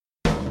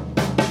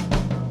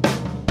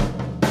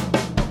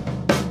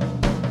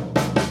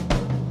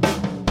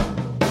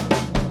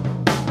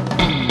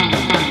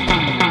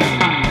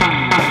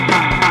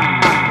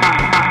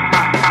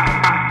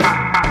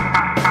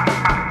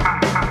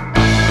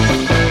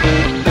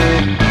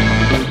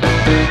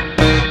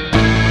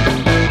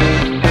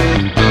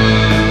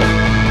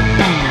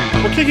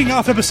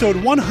off episode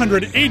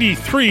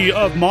 183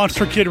 of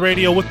Monster Kid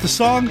Radio with the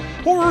song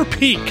Horror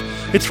Peak.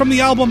 It's from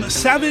the album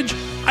Savage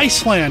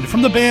Iceland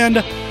from the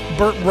band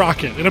Burt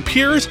Rocket. It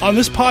appears on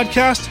this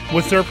podcast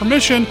with their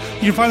permission. You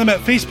can find them at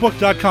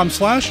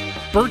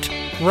facebook.com/Burt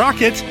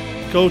Rocket.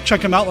 Go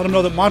check them out. Let them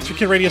know that Monster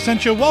Kid Radio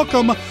sent you.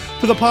 Welcome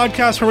to the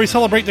podcast where we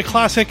celebrate the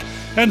classic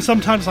and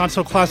sometimes not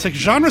so classic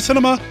genre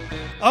cinema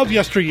of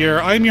yesteryear.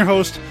 I am your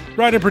host,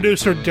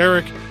 writer-producer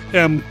Derek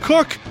M.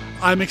 Cook.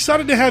 I'm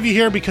excited to have you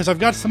here because I've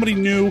got somebody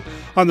new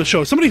on the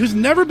show. Somebody who's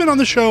never been on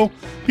the show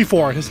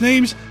before. His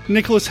name's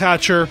Nicholas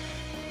Hatcher,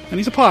 and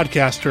he's a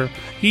podcaster.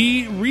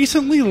 He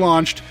recently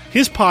launched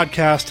his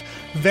podcast,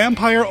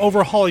 Vampire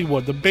Over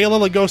Hollywood, the Bela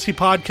Lugosi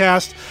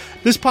podcast.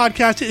 This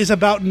podcast is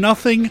about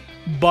nothing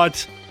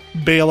but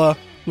Bela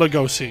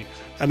Lugosi,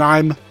 and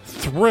I'm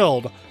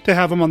thrilled to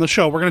have him on the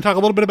show. We're going to talk a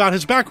little bit about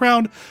his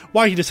background,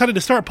 why he decided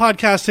to start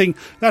podcasting,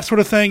 that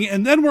sort of thing,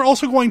 and then we're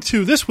also going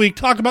to, this week,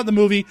 talk about the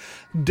movie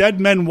Dead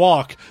Men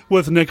Walk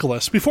with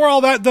Nicholas. Before all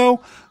that,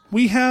 though,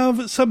 we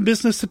have some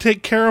business to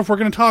take care of. We're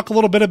going to talk a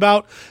little bit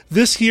about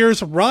this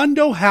year's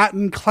Rondo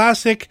Hatton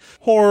Classic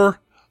Horror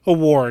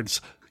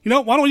Awards. You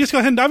know, why don't we just go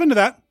ahead and dive into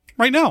that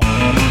right now?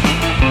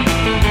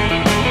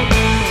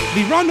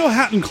 The Rondo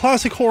Hatton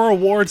Classic Horror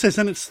Awards is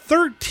in its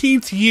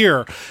 13th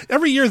year.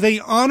 Every year they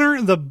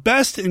honor the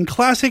best in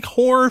classic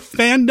horror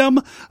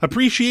fandom,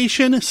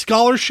 appreciation,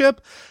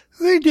 scholarship.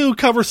 They do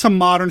cover some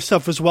modern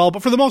stuff as well,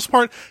 but for the most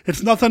part,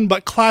 it's nothing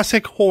but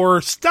classic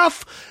horror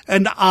stuff,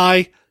 and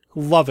I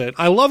love it.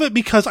 I love it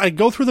because I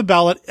go through the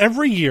ballot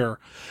every year,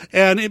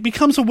 and it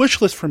becomes a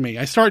wish list for me.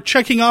 I start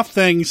checking off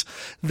things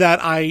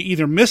that I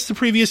either missed the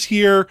previous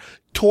year,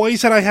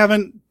 toys that I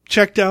haven't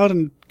checked out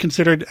and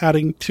considered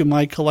adding to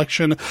my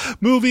collection,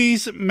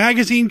 movies,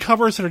 magazine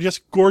covers that are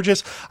just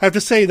gorgeous. I have to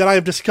say that I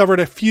have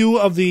discovered a few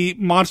of the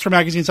monster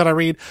magazines that I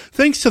read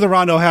thanks to the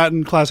Rondo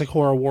Hatton Classic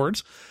Horror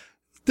Awards.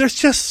 There's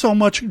just so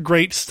much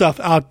great stuff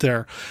out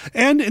there.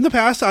 And in the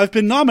past, I've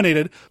been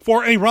nominated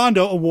for a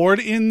Rondo Award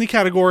in the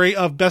category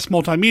of Best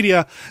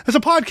Multimedia. As a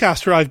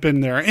podcaster, I've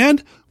been there.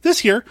 And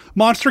this year,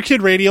 Monster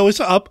Kid Radio is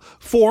up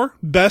for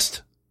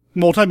Best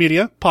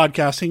Multimedia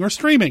Podcasting or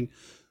Streaming.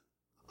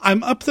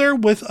 I'm up there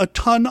with a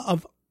ton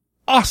of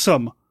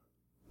awesome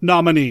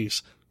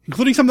nominees,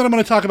 including some that I'm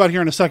going to talk about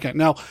here in a second.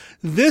 Now,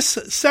 this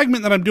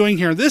segment that I'm doing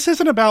here, this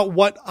isn't about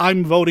what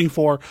I'm voting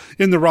for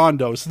in the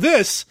Rondos.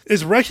 This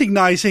is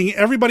recognizing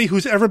everybody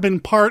who's ever been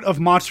part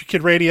of Monster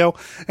Kid Radio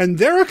and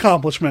their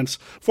accomplishments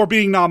for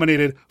being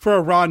nominated for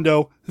a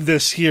Rondo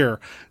this year.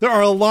 There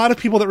are a lot of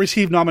people that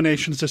received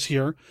nominations this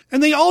year,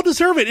 and they all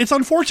deserve it. It's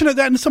unfortunate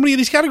that in so many of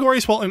these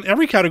categories, well, in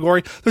every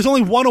category, there's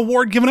only one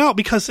award given out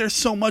because there's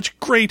so much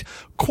great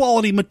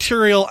quality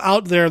material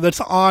out there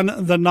that's on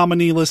the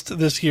nominee list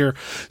this year.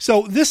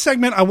 So this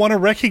segment, I want to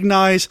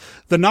recognize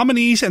the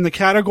nominees and the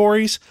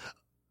categories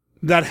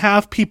that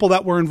have people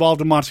that were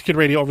involved in Monster Kid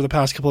Radio over the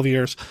past couple of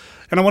years.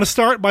 And I want to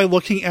start by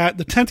looking at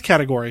the 10th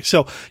category.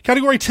 So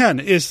category 10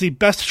 is the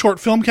best short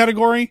film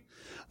category.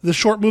 The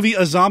short movie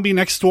A Zombie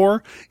Next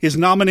Door is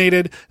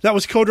nominated. That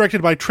was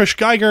co-directed by Trish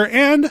Geiger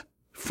and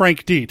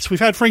Frank Dietz. We've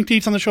had Frank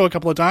Dietz on the show a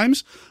couple of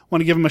times.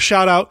 Want to give him a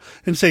shout out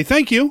and say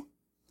thank you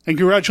and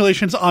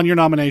congratulations on your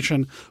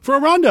nomination for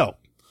a Rondo.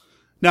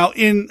 Now,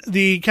 in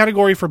the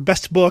category for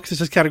best book,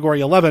 this is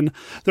category 11,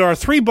 there are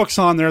 3 books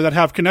on there that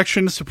have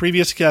connections to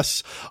previous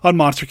guests on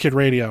Monster Kid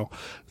Radio.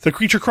 The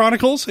Creature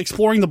Chronicles,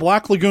 Exploring the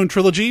Black Lagoon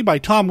Trilogy by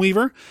Tom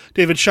Weaver,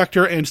 David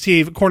Schechter, and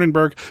Steve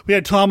Kornenberg. We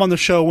had Tom on the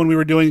show when we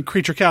were doing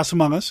Creature Cast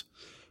Among Us.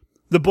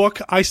 The book,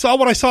 I Saw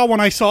What I Saw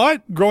When I Saw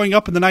It, growing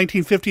up in the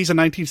 1950s and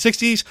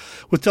 1960s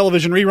with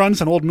television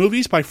reruns and old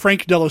movies by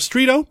Frank Dello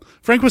Strito.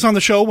 Frank was on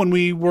the show when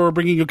we were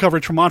bringing you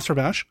coverage from Monster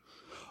Bash.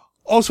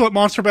 Also at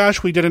Monster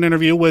Bash, we did an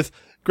interview with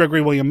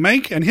Gregory William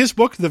Mank, and his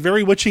book, The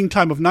Very Witching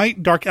Time of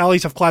Night, Dark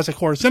Alleys of Classic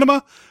Horror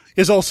Cinema,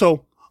 is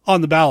also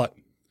on the ballot.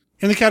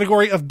 In the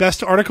category of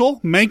Best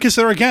Article, Mank is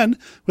there again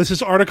with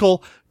his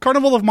article,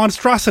 Carnival of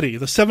Monstrosity,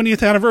 the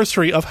 70th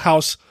anniversary of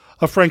House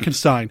of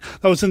Frankenstein.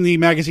 That was in the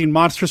magazine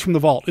Monsters from the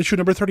Vault, issue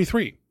number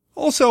 33.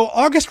 Also,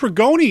 August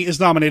Rigoni is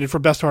nominated for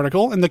Best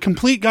Article in the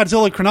Complete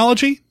Godzilla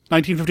Chronology,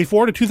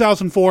 1954 to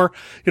 2004.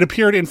 It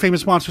appeared in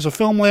Famous Monsters of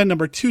Filmland,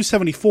 number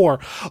 274.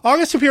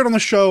 August appeared on the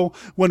show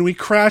when we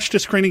crashed a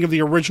screening of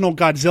the original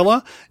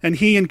Godzilla, and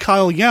he and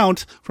Kyle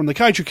Yount from the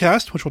Kaiju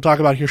Cast, which we'll talk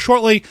about here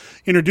shortly,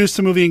 introduced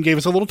the movie and gave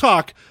us a little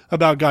talk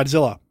about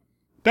Godzilla.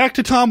 Back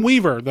to Tom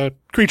Weaver, the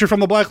Creature from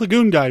the Black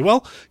Lagoon guy.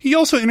 Well, he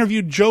also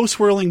interviewed Joe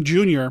Swirling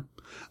Jr.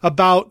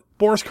 about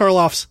Boris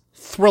Karloff's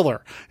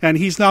Thriller, and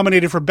he's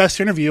nominated for Best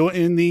Interview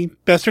in the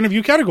Best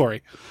Interview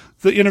category.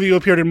 The interview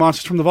appeared in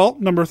Monsters from the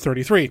Vault, number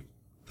 33.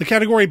 The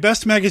category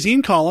Best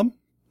Magazine Column,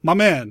 my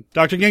man,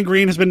 Dr.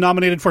 Gangrene has been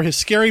nominated for his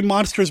Scary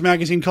Monsters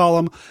magazine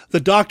column,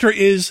 The Doctor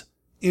is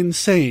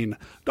Insane.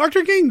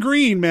 Dr.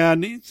 Gangrene,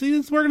 man,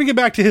 we're going to get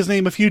back to his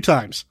name a few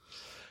times.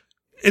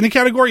 In the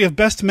category of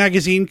Best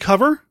Magazine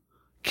Cover,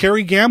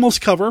 Carrie Gammel's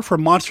cover for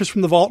Monsters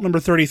from the Vault, number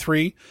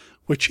 33,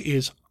 which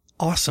is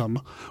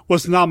awesome,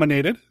 was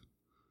nominated.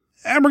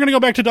 And we're going to go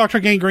back to Dr.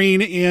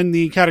 Gangrene in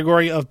the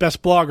category of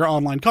Best Blog or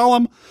Online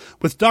Column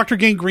with Dr.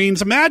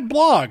 Gangrene's Mad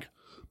Blog.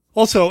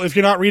 Also, if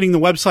you're not reading the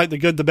website The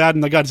Good, the Bad,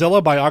 and the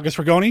Godzilla by August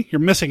Ragoni, you're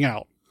missing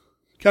out.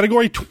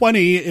 Category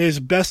 20 is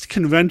Best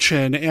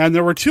Convention, and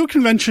there were two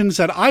conventions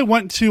that I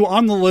went to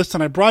on the list,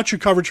 and I brought you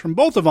coverage from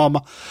both of them.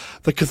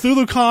 The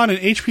CthulhuCon and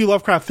H.P.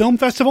 Lovecraft Film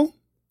Festival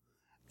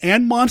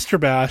and Monster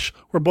Bash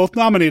were both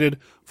nominated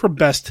for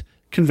Best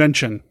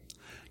Convention.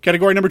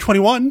 Category number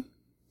 21,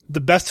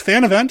 the Best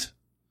Fan Event,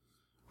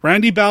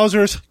 Randy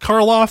Bowser's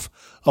Karloff,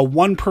 a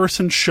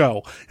one-person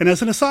show. And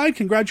as an aside,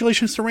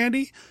 congratulations to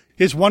Randy.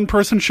 His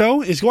one-person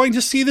show is going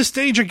to see the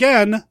stage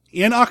again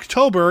in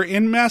October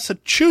in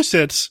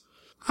Massachusetts.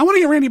 I want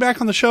to get Randy back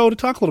on the show to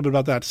talk a little bit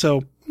about that,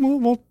 so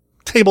we'll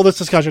table this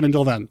discussion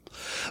until then.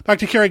 Back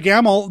to Carrie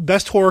Gamble,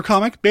 Best Horror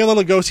Comic. Bela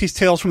Lugosi's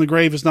Tales from the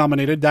Grave is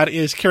nominated. That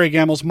is Carrie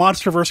Gamble's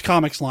Monsterverse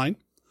Comics line.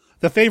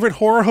 The Favorite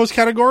Horror Host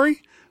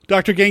category,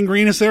 Dr.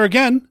 Gangrene is there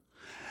again,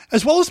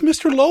 as well as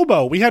Mr.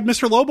 Lobo. We had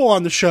Mr. Lobo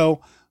on the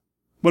show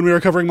when we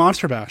were covering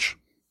Monster Bash.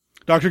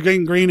 Dr.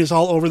 Gangrene is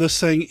all over this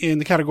thing in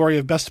the category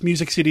of Best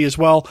Music CD as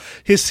well.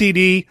 His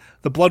CD,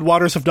 The Blood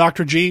Waters of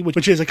Dr. G,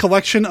 which is a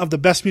collection of the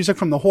best music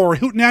from the horror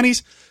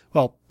hootenannies,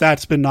 well,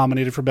 that's been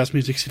nominated for Best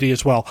Music CD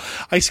as well.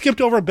 I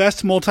skipped over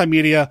Best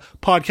Multimedia,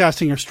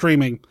 Podcasting or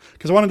Streaming,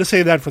 because I wanted to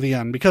say that for the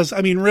end. Because,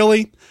 I mean,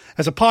 really,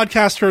 as a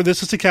podcaster,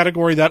 this is a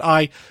category that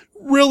I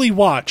really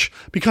watch,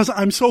 because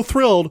I'm so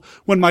thrilled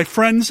when my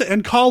friends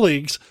and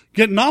colleagues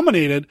get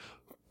nominated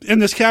in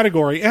this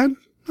category, and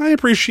I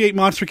appreciate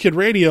Monster Kid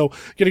Radio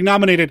getting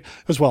nominated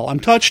as well. I'm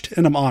touched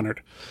and I'm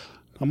honored.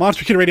 Now,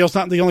 Monster Kid Radio is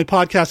not the only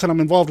podcast that I'm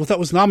involved with that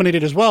was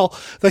nominated as well.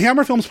 The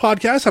Hammer Films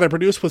podcast that I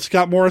produced with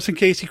Scott Morris and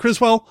Casey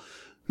Criswell,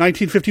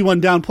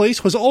 1951 Down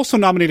Place, was also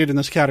nominated in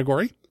this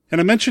category. And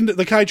I mentioned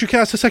the Kaiju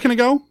Cast a second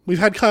ago. We've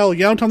had Kyle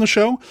Yount on the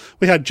show.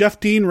 We had Jeff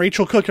Dean,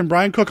 Rachel Cook, and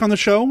Brian Cook on the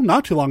show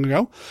not too long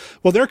ago.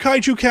 Well, their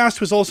Kaiju Cast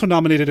was also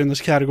nominated in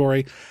this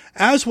category,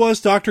 as was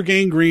Dr.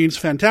 Gangrene's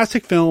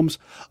Fantastic Films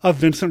of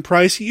Vincent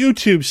Price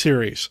YouTube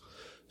series.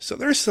 So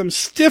there's some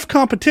stiff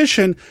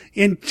competition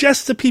in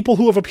just the people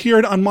who have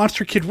appeared on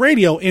Monster Kid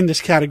Radio in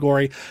this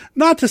category,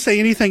 not to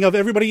say anything of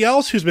everybody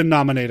else who's been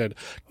nominated.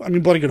 I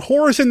mean, Bloody Good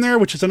Horror's in there,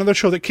 which is another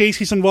show that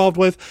Casey's involved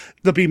with.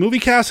 The B-Movie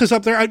Cast is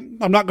up there. I'm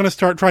not going to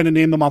start trying to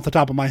name them off the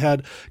top of my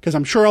head, because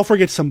I'm sure I'll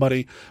forget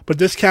somebody. But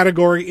this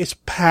category is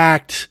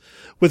packed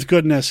with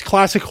goodness.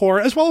 Classic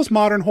horror, as well as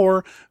modern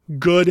horror.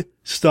 Good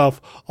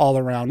stuff all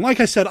around. Like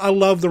I said, I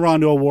love the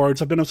Rondo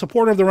Awards. I've been a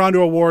supporter of the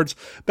Rondo Awards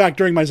back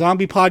during my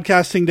zombie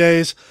podcasting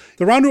days.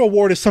 The Rondo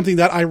Award is something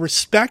that I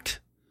respect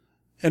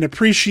and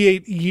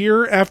appreciate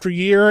year after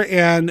year,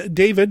 and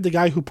David, the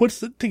guy who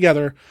puts it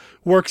together,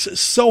 works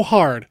so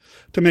hard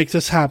to make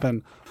this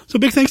happen. So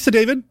big thanks to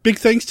David. Big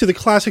thanks to the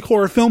Classic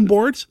Horror Film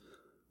Boards.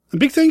 And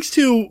big thanks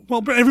to,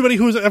 well, everybody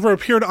who's ever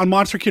appeared on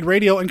Monster Kid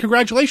Radio, and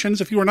congratulations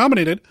if you were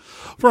nominated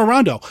for a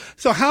Rondo.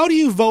 So how do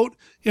you vote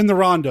in the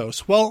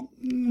Rondos? Well,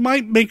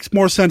 might make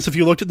more sense if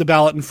you looked at the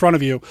ballot in front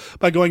of you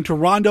by going to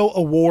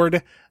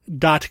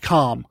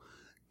rondoaward.com.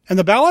 And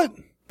the ballot?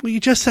 Well, you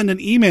just send an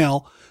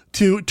email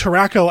to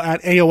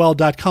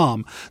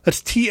taraco@aol.com.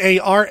 That's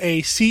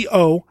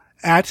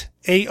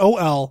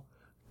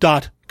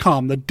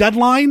TARACO@AOL.com. The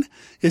deadline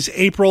is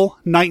April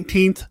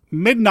 19th,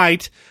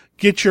 midnight.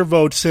 Get your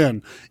votes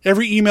in.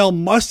 Every email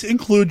must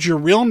include your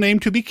real name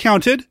to be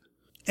counted.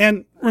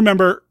 And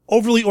remember,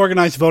 overly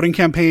organized voting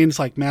campaigns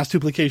like mass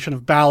duplication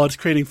of ballots,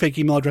 creating fake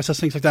email addresses,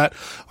 things like that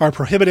are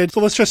prohibited.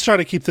 So let's just try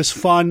to keep this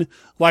fun,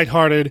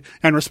 lighthearted,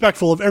 and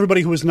respectful of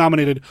everybody who is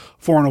nominated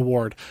for an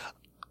award.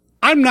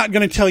 I'm not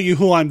going to tell you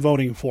who I'm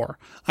voting for.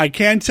 I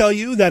can tell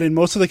you that in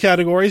most of the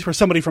categories where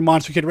somebody from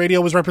Monster Kid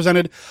Radio was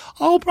represented,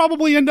 I'll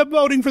probably end up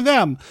voting for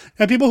them.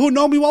 And people who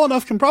know me well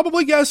enough can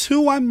probably guess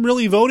who I'm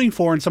really voting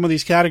for in some of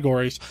these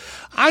categories.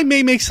 I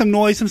may make some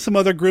noise in some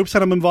other groups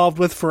that I'm involved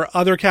with for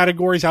other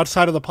categories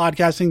outside of the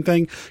podcasting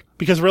thing,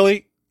 because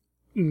really,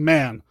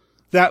 man,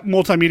 that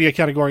multimedia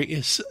category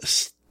is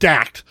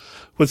stacked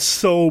with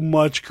so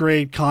much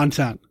great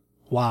content.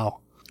 Wow.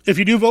 If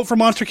you do vote for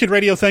Monster Kid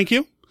Radio, thank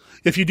you.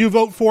 If you do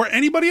vote for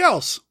anybody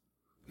else,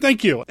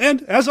 thank you.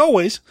 And as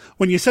always,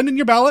 when you send in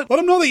your ballot, let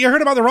them know that you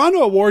heard about the Rondo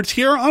Awards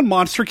here on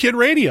Monster Kid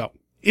Radio.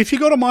 If you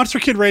go to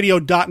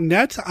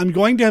monsterkidradio.net, I'm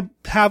going to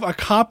have a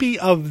copy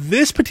of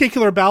this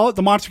particular ballot,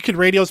 the Monster Kid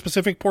Radio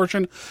specific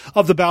portion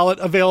of the ballot,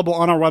 available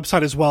on our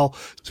website as well.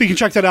 So you can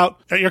check that out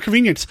at your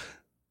convenience.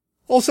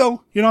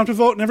 Also, you don't have to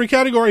vote in every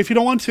category if you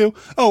don't want to.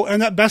 Oh,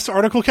 and that best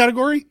article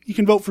category, you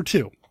can vote for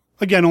 2.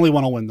 Again, only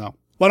one will win though.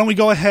 Why don't we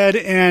go ahead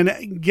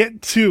and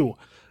get to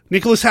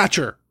Nicholas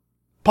Hatcher,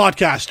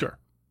 podcaster,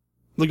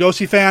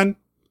 Lugosi fan,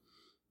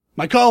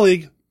 my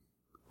colleague,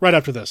 right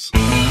after this.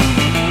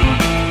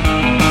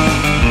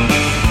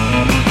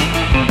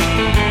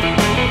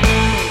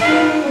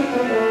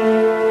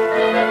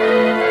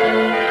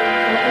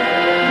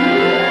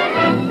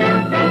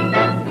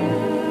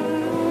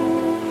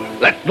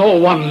 Let no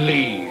one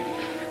leave.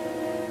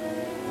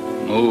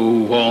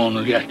 Move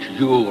only at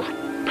your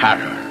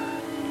peril.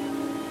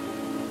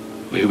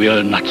 We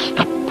will not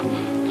stop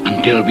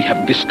until we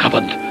have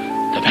discovered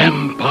The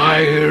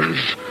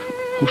vampires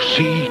who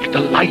seek the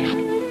life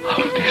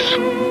of this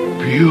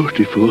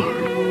beautiful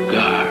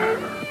girl.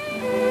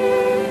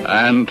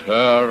 And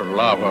her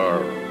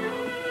lover.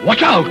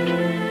 Watch out!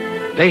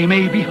 They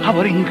may be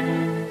hovering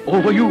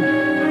over you.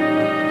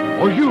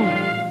 Or you.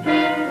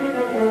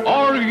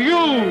 Or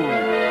you!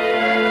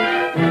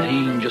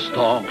 Danger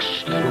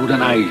stalks through the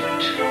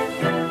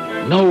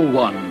night. No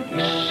one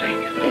is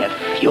safe. Their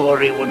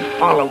fury would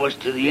follow us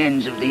to the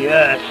ends of the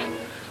earth.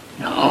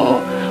 No,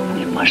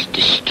 we must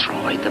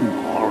destroy them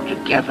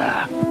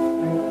altogether.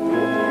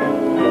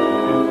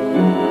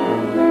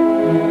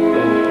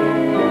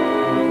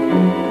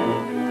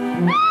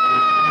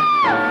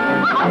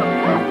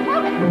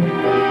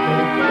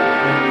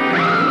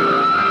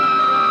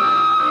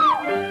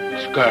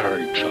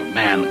 Scourge of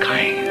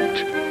mankind,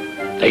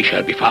 they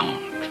shall be found.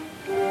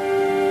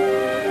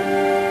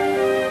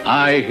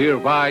 I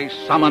hereby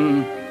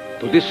summon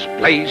to this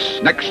place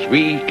next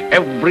week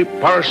every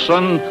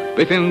person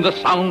within the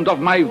sound of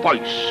my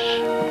voice.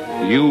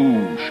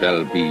 You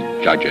shall be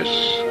judges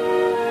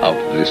of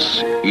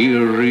this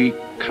eerie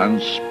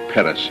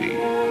conspiracy.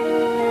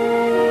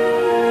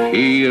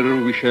 Here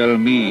we shall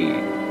meet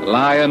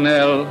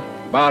Lionel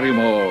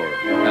Barrymore,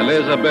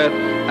 Elizabeth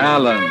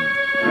Allen,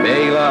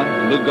 Bela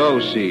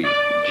Lugosi,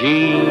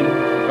 Jean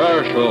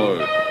Herschel,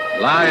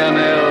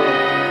 Lionel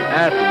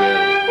Atwill.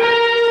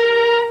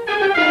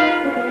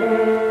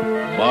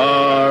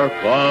 Mark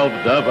of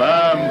the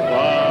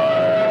Vampire.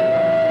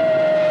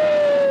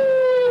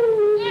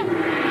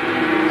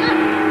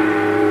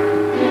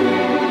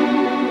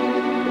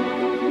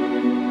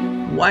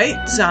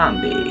 White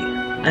Zombie,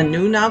 a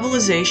new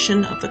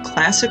novelization of the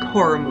classic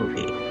horror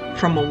movie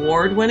from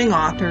award-winning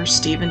author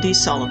Stephen D.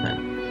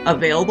 Sullivan.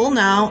 Available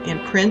now in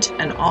print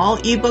and all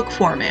ebook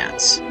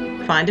formats.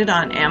 Find it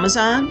on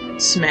Amazon,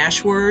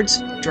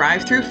 Smashwords,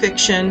 Drive-Thru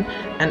Fiction,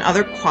 and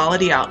other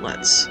quality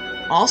outlets.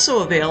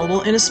 Also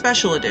available in a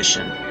special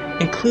edition,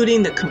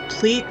 including the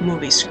complete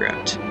movie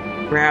script.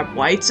 Grab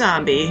White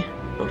Zombie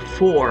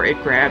before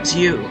it grabs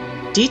you.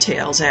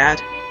 Details at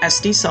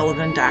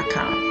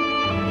sdsullivan.com.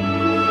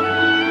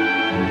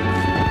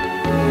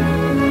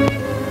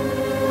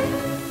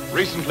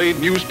 Recently,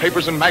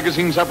 newspapers and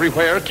magazines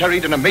everywhere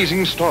carried an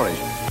amazing story.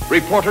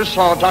 Reporters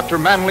saw Dr.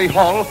 Manly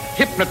Hall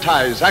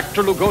hypnotize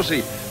actor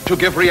Lugosi to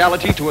give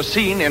reality to a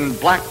scene in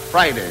Black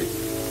Friday.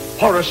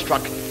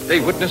 Horror-struck, they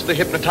witnessed the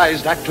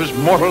hypnotized actor's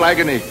mortal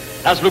agony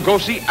as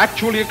Lugosi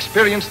actually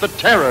experienced the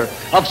terror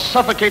of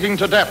suffocating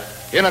to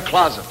death in a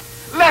closet.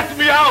 Let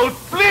me out,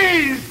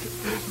 please!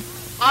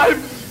 I'm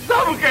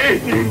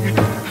suffocating!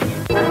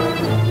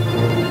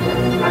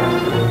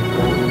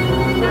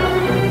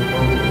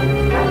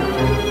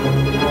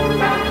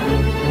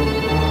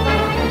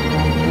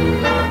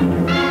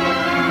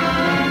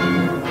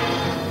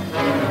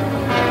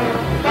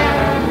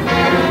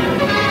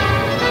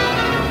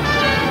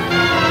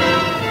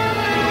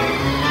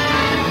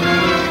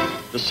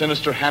 The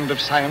sinister hand of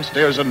science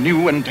dares a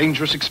new and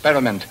dangerous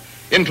experiment.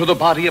 Into the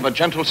body of a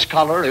gentle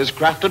scholar is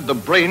grafted the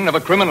brain of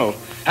a criminal,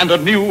 and a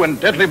new and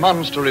deadly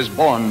monster is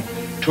born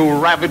to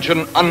ravage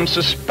an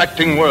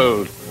unsuspecting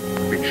world.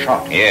 Been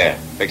shot. Here,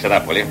 fix it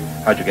up, will you?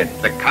 How'd you get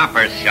it? The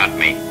coppers shot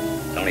me.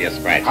 It's only a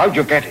scratch. How'd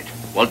you get it?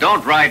 Well,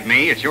 don't ride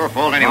me. It's your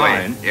fault anyway.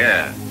 Mine?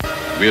 Yeah.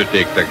 We'll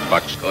take the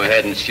bucks. Go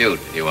ahead and shoot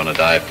if you want to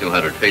dive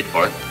 200 feet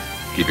for it.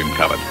 Keep him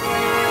covered.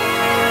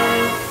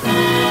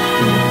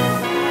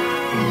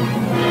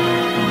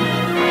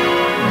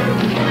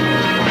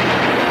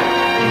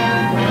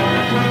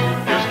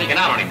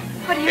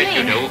 What do you mean? Yes,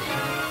 you do.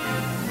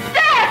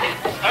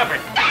 Stop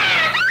it!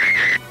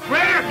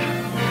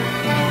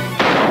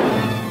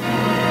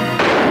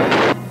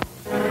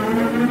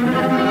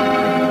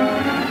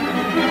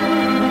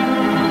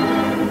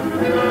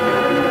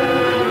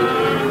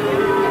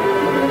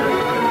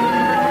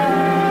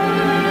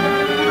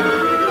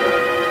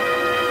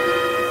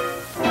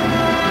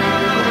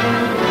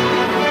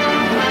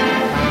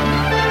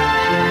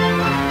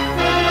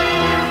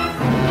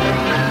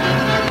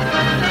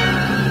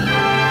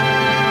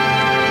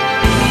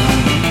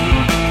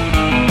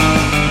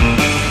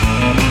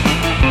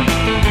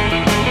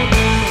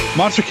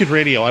 Monster Kid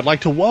Radio, I'd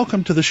like to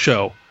welcome to the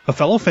show a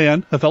fellow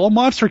fan, a fellow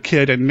Monster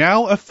Kid, and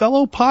now a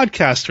fellow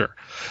podcaster.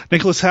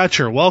 Nicholas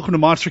Hatcher, welcome to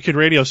Monster Kid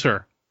Radio,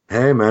 sir.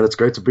 Hey, man, it's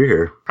great to be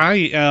here. I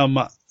am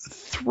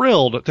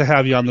thrilled to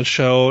have you on the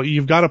show.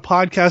 You've got a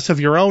podcast of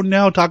your own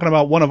now talking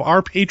about one of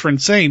our patron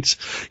saints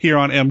here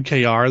on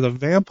MKR, the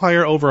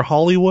Vampire Over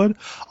Hollywood,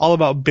 all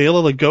about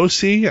Bela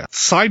Lugosi.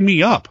 Sign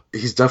me up.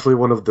 He's definitely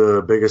one of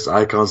the biggest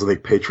icons. I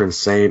think patron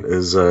saint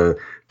is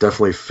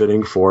definitely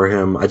fitting for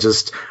him. I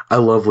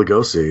love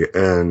Lugosi,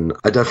 and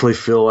I definitely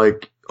feel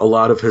like a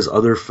lot of his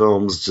other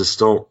films just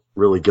don't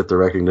really get the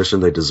recognition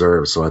they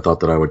deserve, so I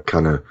thought that I would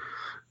kind of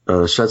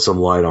shed some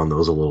light on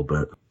those a little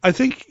bit. I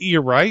think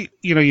you're right.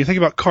 You know, you think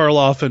about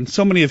Karloff, and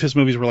so many of his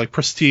movies were like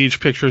prestige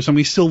pictures, and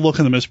we still look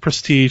at them as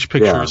prestige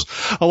pictures.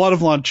 Yeah. A lot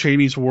of Lon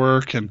Chaney's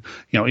work, and,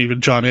 you know,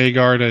 even John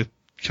Agar to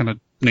kind of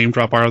name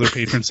drop our other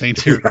patron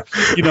saints here,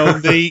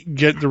 they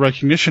get the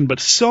recognition, but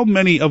so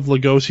many of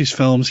Lugosi's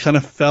films kind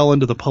of fell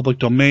into the public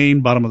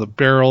domain, bottom of the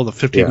barrel, the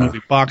 50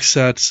 movie box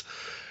sets.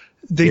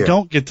 They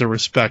don't get the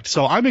respect.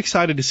 So I'm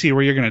excited to see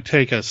where you're going to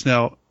take us.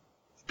 Now,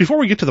 before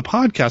we get to the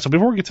podcast, or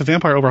before we get to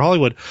Vampire Over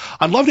Hollywood,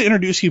 I'd love to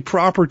introduce you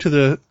proper to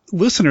the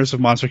listeners of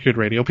Monster Kid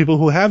Radio, people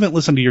who haven't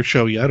listened to your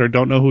show yet or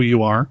don't know who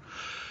you are.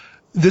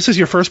 This is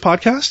your first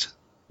podcast?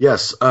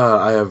 Yes,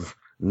 I have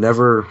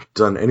never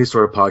done any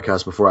sort of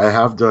podcast before. I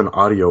have done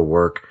audio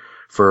work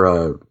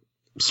for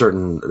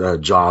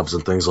certain jobs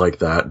and things like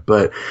that,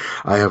 but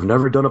I have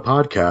never done a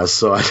podcast,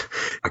 so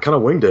I kind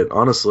of winged it,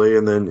 honestly.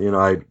 And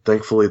then,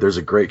 thankfully there's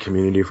a great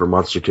community for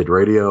Monster Kid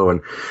Radio,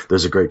 and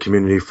there's a great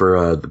community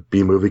for the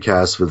B Movie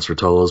Cast, Vince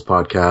Rotolo's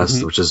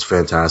podcast, which is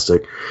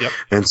fantastic. Yep.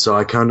 And so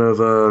I kind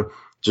of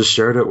just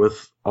shared it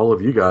with all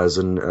of you guys,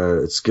 and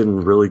it's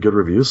getting really good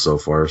reviews so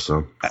far.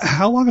 So,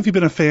 how long have you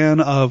been a fan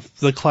of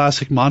the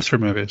classic monster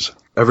movies?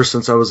 Ever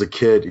since I was a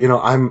kid.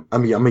 I'm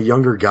a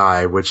younger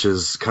guy, which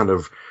is kind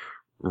of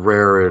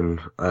rare in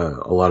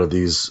a lot of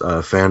these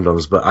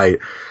fandoms, but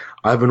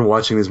I've been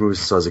watching these movies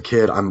since I was a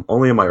kid. I'm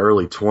only in my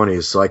early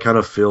 20s, so I kind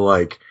of feel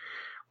like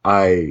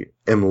I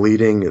am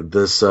leading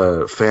this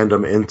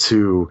fandom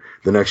into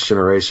the next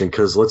generation,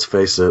 because let's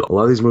face it, a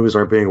lot of these movies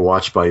aren't being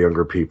watched by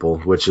younger people,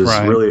 which is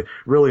really,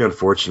 really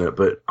unfortunate.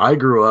 But I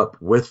grew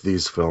up with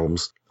these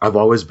films. I've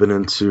always been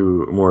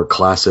into more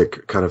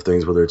classic kind of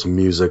things, whether it's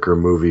music or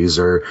movies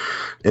or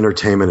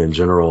entertainment in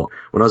general.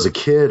 When I was a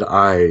kid,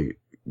 I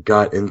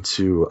got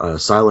into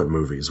silent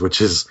movies,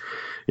 which is,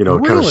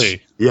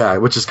 really?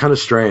 Which is kind of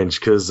strange,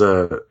 because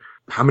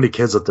how many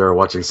kids out there are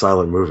watching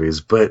silent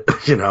movies? But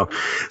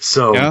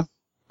so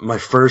my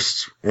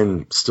first,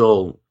 and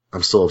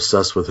I'm still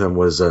obsessed with him,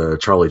 was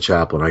Charlie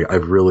Chaplin. I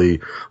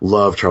really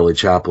love Charlie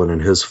Chaplin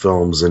and his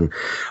films, and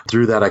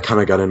through that I kind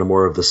of got into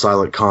more of the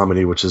silent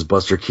comedy, which is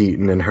Buster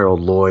Keaton and Harold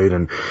Lloyd,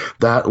 and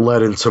that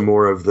led into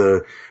more of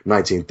the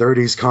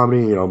 1930s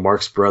comedy,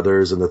 Marx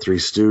Brothers and the Three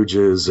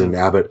Stooges and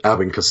Abbott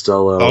and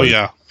Costello. Oh,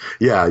 yeah.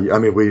 Yeah, I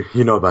mean,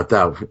 you know about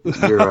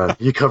that.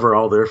 You cover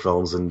all their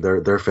films, and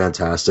they're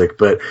fantastic.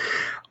 But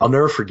I'll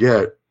never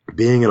forget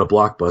being in a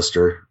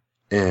Blockbuster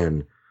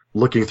and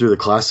looking through the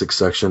classics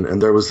section,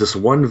 and there was this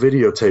one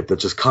videotape that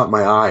just caught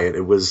my eye, and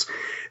it was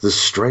this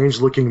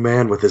strange-looking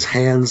man with his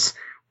hands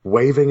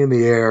waving in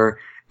the air,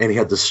 and he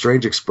had this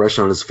strange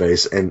expression on his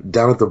face, and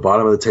down at the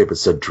bottom of the tape it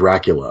said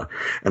Dracula,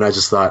 and I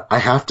just thought, I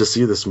have to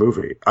see this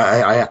movie.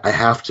 I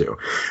have to.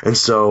 And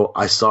so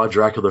I saw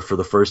Dracula for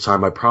the first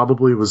time. I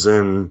probably was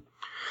in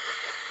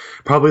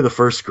the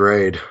first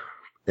grade.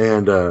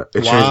 And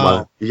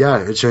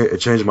it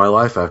changed my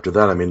life after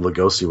that. I mean,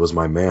 Lugosi was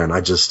my man.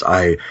 I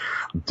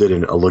did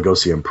a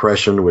Lugosi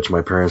impression, which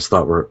my parents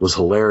thought was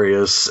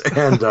hilarious.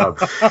 And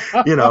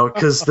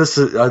because this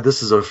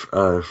is a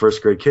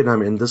first grade kid. I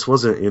mean, this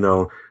wasn't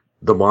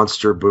the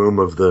monster boom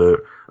of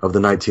the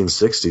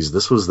 1960s.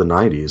 This was the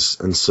 90s,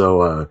 and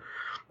so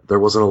there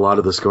wasn't a lot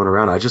of this going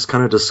around. I just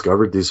kind of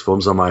discovered these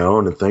films on my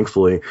own, and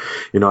thankfully,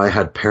 I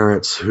had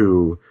parents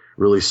who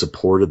really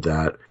supported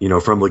that.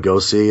 From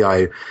Lugosi,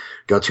 I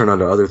got turned on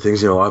to other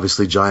things,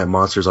 obviously giant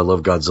monsters. I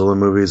love Godzilla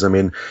movies. I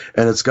mean,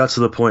 and it's got to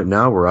the point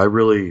now where I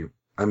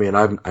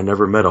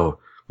never met a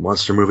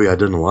monster movie I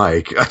didn't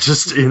like. I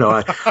just,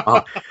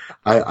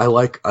 I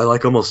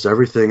like almost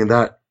everything, and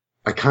that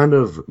I kind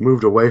of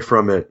moved away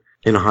from it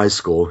in high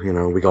school.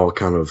 We all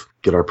kind of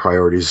get our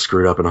priorities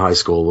screwed up in high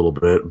school a little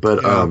bit,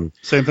 but,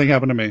 same thing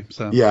happened to me.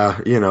 So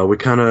yeah, I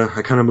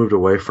kind of moved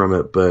away from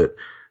it, but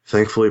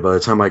thankfully by the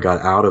time I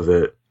got out of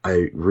it,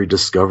 I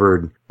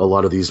rediscovered a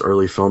lot of these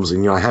early films,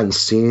 and I hadn't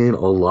seen a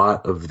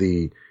lot of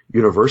the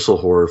Universal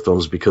horror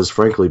films because,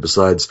 frankly,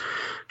 besides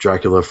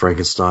Dracula,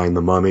 Frankenstein,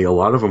 The Mummy, a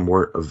lot of them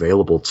weren't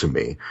available to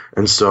me.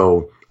 And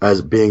so,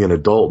 as being an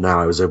adult now,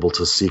 I was able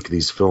to seek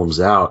these films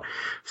out,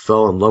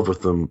 fell in love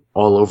with them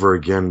all over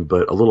again,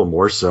 but a little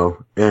more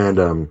so.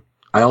 And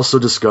I also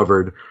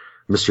discovered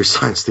Mystery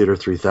Science Theater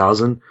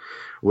 3000,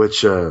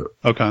 which at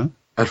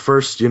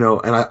first, and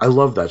I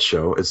love that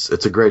show.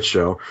 It's a great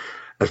show.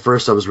 At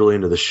first, I was really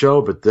into the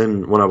show, but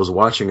then when I was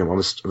watching them, I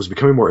was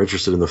becoming more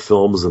interested in the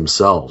films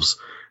themselves.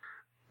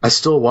 I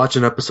still watch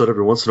an episode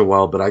every once in a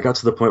while, but I got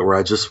to the point where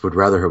I just would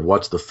rather have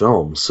watched the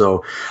film.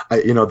 So,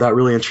 that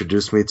really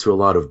introduced me to a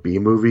lot of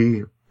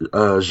B-movie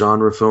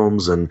genre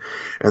films, and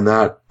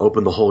that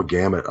opened the whole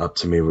gamut up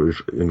to me,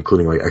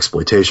 including like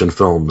exploitation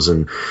films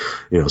and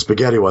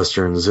spaghetti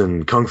westerns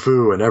and kung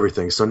fu and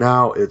everything. So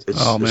now it's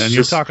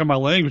you're talking my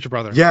language,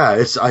 brother. Yeah,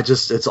 it's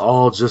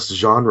all just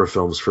genre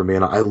films for me,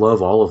 and I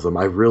love all of them.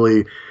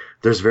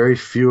 There's very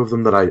few of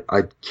them that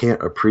I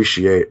can't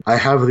appreciate. I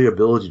have the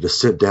ability to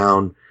sit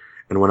down,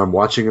 and when I'm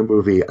watching a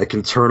movie, I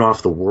can turn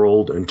off the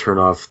world and turn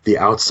off the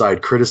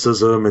outside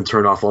criticism and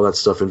turn off all that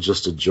stuff and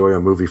just enjoy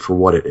a movie for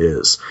what it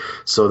is.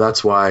 So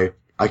that's why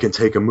I can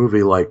take a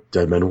movie like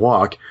Dead Men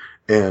Walk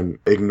and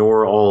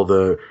ignore all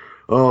the,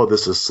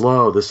 this is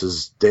slow, this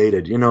is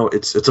dated.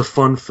 It's a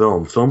fun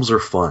film. Films are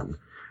fun.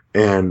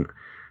 And,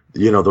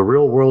 the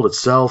real world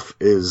itself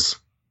is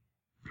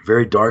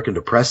very dark and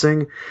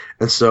depressing.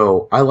 And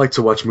so I like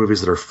to watch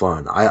movies that are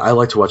fun. I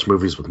like to watch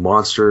movies with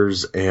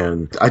monsters,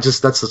 and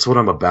that's what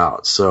I'm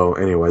about. So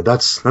anyway,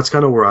 that's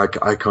kind of where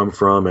I come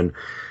from, and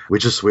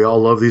we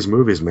all love these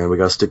movies, man. We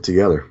got to stick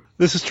together.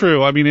 This is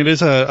true. I mean, it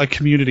is a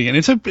community, and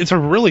it's a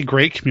really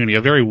great community,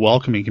 a very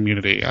welcoming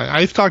community.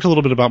 I've talked a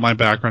little bit about my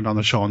background on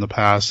the show in the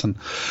past, and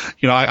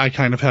I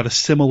kind of had a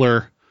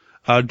similar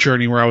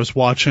journey where I was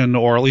watching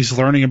or at least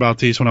learning about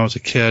these when I was a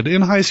kid.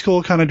 In high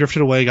school, kind of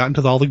drifted away, got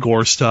into all the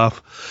gore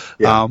stuff,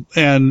 and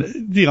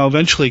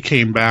eventually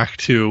came back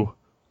to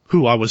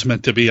who I was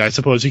meant to be, I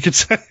suppose you could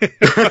say,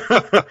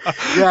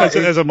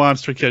 as a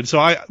monster kid.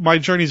 So my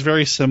journey is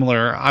very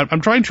similar.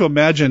 I'm trying to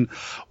imagine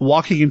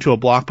walking into a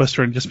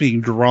Blockbuster and just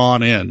being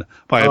drawn in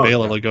by a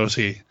Bela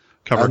Lugosi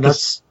cover. And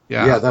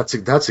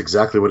that's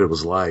exactly what it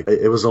was like.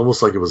 It was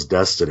almost like it was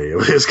destiny. It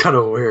was kind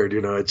of weird,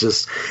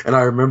 and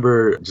I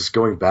remember just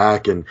going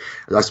back, and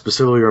I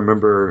specifically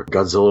remember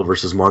Godzilla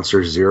vs.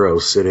 Monster Zero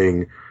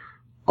sitting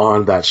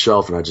on that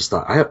shelf, and I just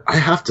thought, I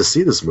have to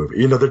see this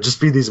movie. There'd just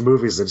be these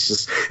movies,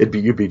 and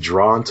you'd be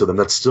drawn to them.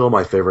 That's still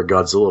my favorite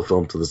Godzilla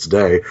film to this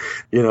day.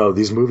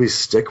 These movies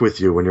stick with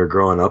you when you're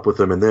growing up with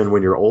them, and then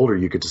when you're older,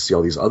 you get to see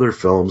all these other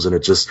films, and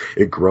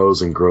it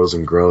grows and grows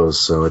and grows.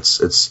 So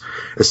it's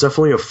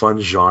definitely a fun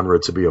genre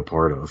to be a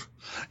part of.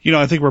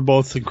 I think we're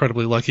both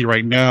incredibly lucky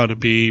right now to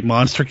be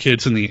monster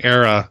kids in the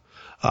era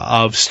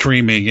of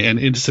streaming and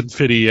instant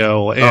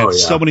video and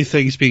so many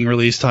things being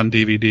released on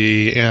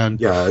DVD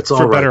and it's all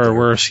for better or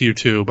worse,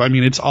 YouTube. I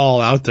mean, it's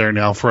all out there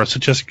now for us to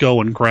just go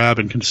and grab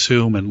and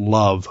consume and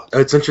love.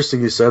 It's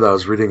interesting you said that. I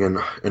was reading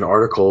an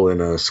article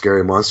in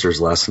Scary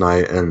Monsters last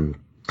night, and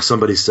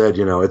somebody said,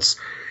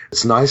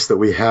 it's nice that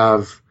we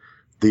have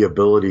the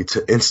ability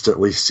to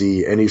instantly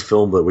see any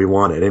film that we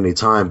want at any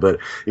time, but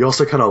you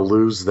also kind of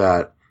lose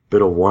that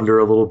bit of wonder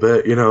a little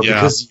bit,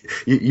 because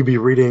you'd be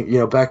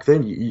reading, back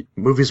then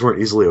movies weren't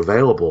easily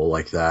available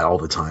like that all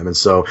the time. And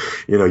so,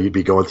 you'd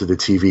be going through the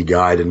TV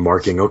guide and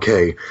marking,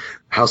 okay,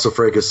 House of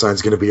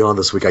Frankenstein's going to be on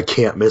this week. I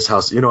can't miss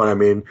House. You know what I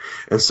mean?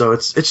 And so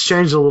it's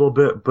changed a little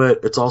bit, but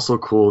it's also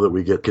cool that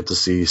we get to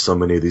see so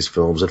many of these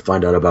films and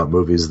find out about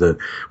movies that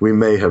we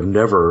may have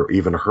never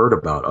even heard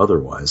about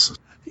otherwise.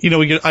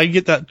 I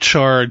get that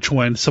charge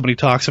when somebody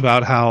talks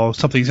about how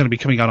something's going to be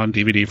coming out on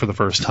DVD for the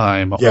first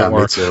time,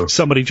 or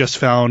somebody just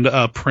found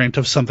a print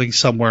of something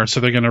somewhere,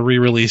 so they're going to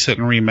re-release it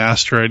and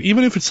remaster it,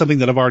 even if it's something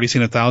that I've already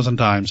seen 1,000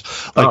 times,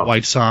 like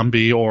White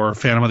Zombie or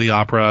Phantom of the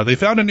Opera. They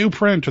found a new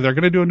print, or they're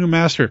going to do a new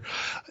master.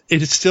 It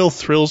still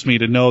thrills me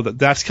to know that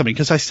that's coming,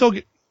 because I still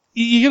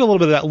you get a little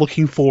bit of that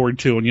looking forward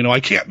to, and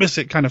I can't miss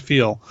it kind of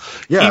feel,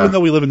 even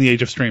though we live in the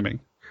age of streaming.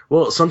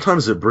 Well,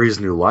 sometimes it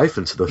breathes new life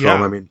into the film.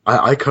 Yeah. I mean,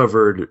 I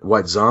covered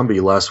White Zombie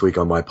last week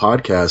on my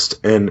podcast,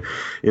 and,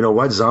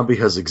 White Zombie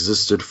has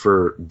existed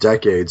for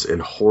decades in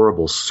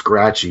horrible,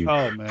 scratchy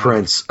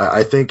prints.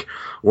 I think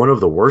one of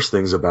the worst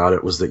things about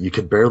it was that you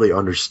could barely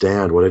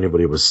understand what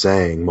anybody was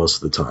saying most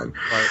of the time.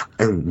 Right.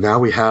 And now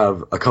we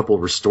have a couple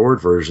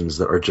restored versions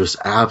that are just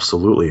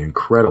absolutely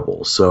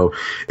incredible. So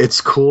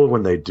it's cool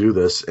when they do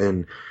this,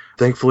 and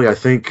thankfully, I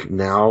think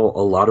now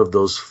a lot of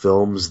those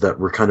films that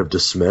were kind of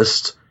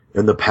dismissed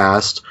in the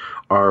past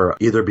are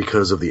either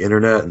because of the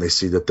internet and they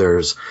see that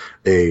there's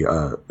a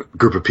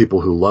group of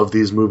people who love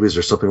these movies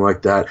or something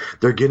like that.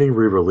 They're getting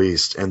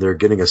re-released and they're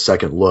getting a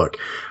second look.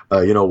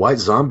 White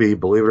Zombie,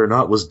 believe it or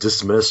not, was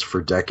dismissed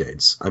for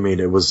decades. I mean,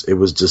 it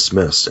was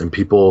dismissed, and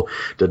people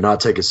did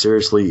not take it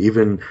seriously.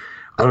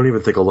 I don't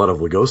even think a lot of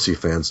Lugosi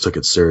fans took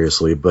it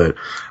seriously, but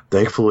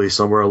thankfully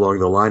somewhere along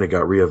the line it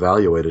got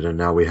reevaluated, and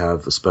now we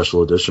have a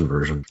special edition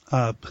version.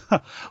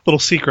 Little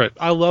secret.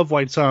 I love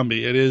White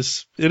Zombie. It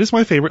is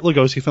my favorite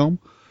Lugosi film.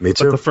 Me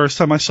too. But the first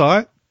time I saw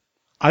it,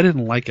 I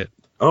didn't like it.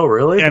 Oh,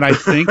 really? And I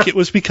think it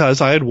was because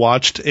I had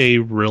watched a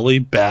really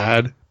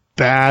bad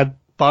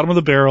bottom of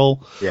the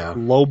barrel,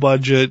 low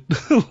budget,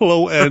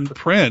 low end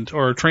print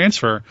or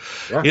transfer.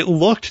 Yeah. It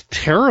looked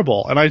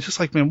terrible. And I was just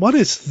like, man, what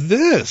is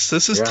this?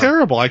 This is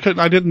terrible. I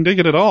didn't dig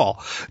it at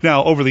all.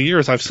 Now, over the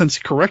years, I've since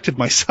corrected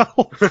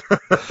myself.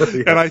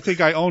 And I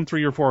think I own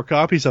 3 or 4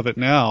 copies of it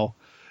now.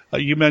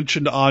 You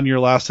mentioned on your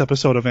last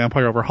episode of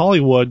Vampire Over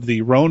Hollywood,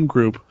 the Roan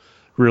Group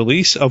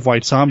release of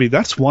White Zombie.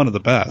 That's one of the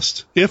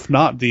best, if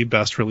not the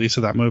best release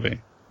of that movie.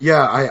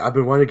 Yeah, I've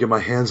been wanting to get my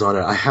hands on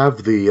it. I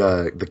have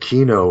the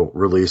Kino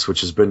release,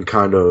 which has been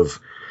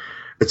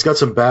it's got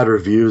some bad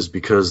reviews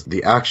because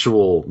the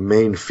actual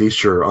main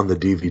feature on the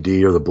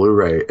DVD or the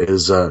Blu-ray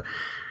is,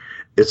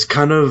 it's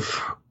kind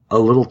of a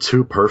little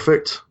too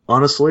perfect,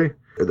 honestly.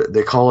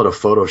 They call it a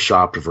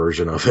photoshopped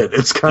version of it.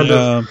 It's kind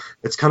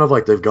of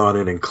like they've gone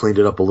in and cleaned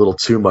it up a little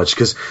too much,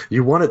 because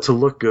you want it to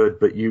look good,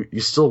 but you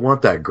still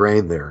want that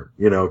grain there.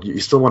 You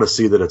still want to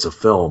see that it's a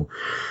film.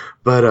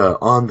 But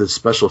on the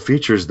special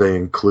features, they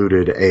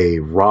included a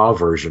raw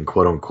version,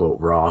 quote unquote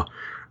raw,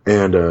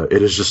 and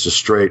it is just a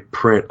straight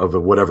print of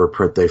whatever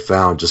print they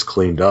found, just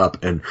cleaned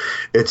up, and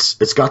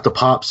it's got the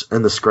pops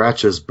and the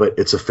scratches, but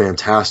it's a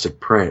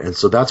fantastic print, and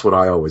so that's what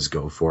I always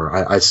go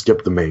for. I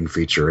skip the main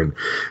feature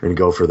and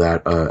go for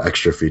that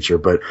extra feature.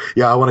 But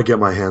yeah, I want to get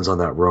my hands on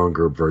that Roan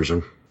Group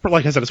version.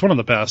 like I said, it's one of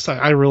the best.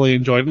 I really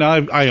enjoyed it.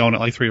 Now I own it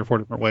like 3 or 4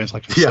 different ways.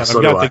 Like I said,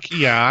 so do I.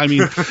 I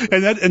mean,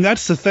 and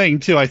that's the thing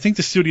too. I think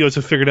the studios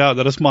have figured out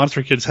that us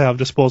monster kids have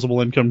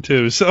disposable income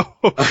too. So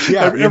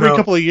every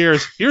couple of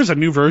years, here's a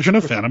new version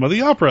of Phantom of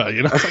the Opera.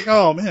 It's like,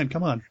 oh man,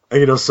 come on.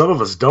 And, some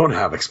of us don't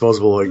have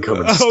disposable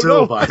income and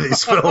still buy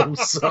these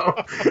films. So,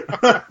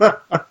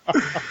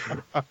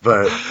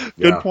 but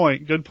good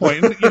point.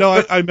 And,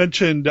 I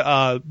mentioned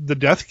The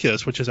Death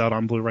Kiss, which is out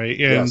on Blu-ray,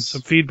 and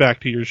some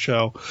feedback to your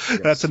show. Yes.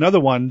 That's another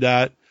one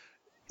that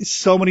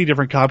so many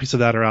different copies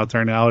of that are out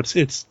there now.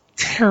 It's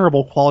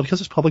terrible quality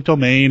because it's public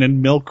domain,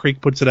 and Mill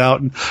Creek puts it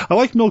out. And I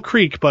like Mill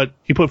Creek, but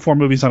he put 4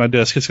 movies on a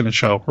disc. It's going to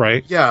show,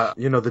 right? Yeah,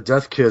 The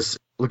Death Kiss.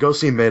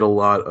 Lugosi made a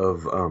lot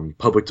of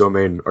public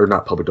domain, or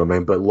not public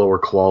domain, but lower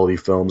quality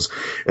films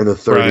in the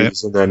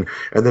 30s, right.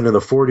 and then in the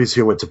 40s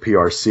he went to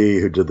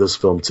PRC, who did this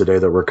film today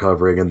that we're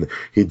covering, and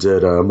he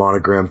did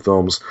Monogram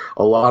films.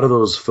 A lot of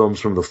those films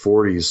from the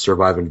 40s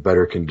survive in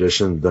better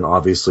condition than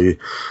obviously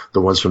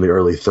the ones from the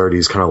early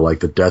 30s, kind of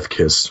like The Death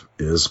Kiss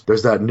is.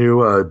 There's that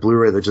new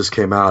Blu-ray that just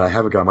came out. I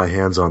haven't got my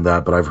hands on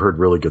that, but I've heard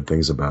really good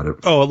things about it.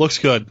 Oh, it looks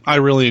good. I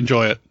really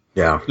enjoy it.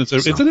 Yeah.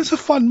 It's a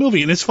fun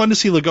movie, and it's fun to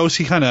see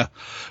Lugosi kind of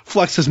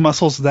flex his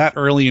muscles that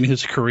early in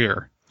his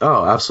career.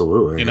 Oh,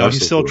 absolutely.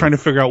 He's still trying to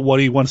figure out what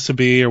he wants to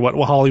be or what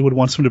Hollywood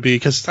wants him to be,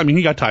 because,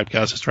 he got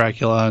typecast as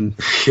Dracula. And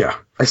yeah.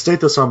 I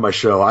state this on my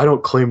show. I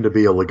don't claim to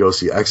be a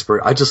Lugosi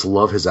expert. I just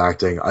love his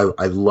acting.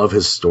 I love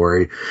his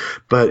story.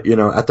 But,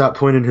 at that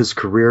point in his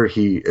career,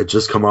 he had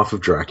just come off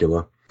of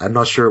Dracula. I'm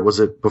not sure,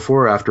 was it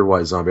before or after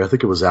White Zombie? I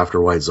think it was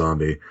after White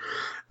Zombie.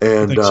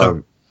 And,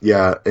 so.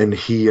 Yeah, and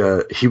he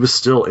was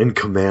still in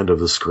command of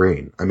the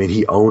screen.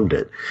 He owned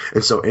it.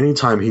 And so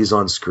anytime he's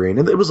on screen,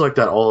 and it was like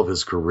that all of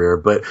his career,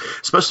 but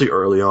especially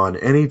early on,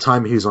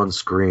 anytime he's on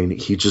screen,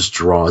 he just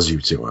draws you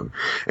to him.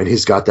 And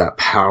he's got that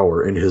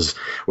power in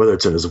whether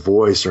it's in his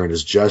voice or in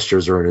his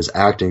gestures or in his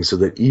acting, so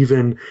that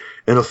even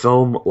in a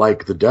film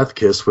like The Death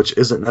Kiss, which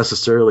isn't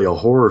necessarily a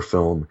horror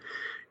film,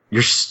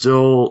 you're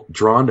still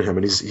drawn to him,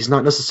 and he's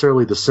not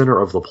necessarily the center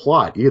of the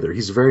plot either.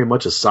 He's very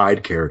much a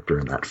side character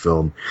in that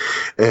film,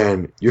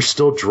 and you're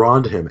still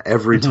drawn to him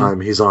every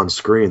time he's on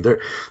screen.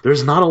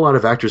 There's not a lot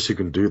of actors who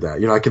can do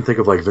that. I can think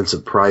of like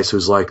Vincent Price,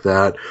 who's like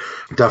that,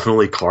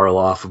 definitely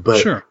Karloff, but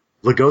sure.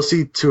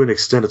 Lugosi, to an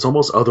extent, it's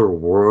almost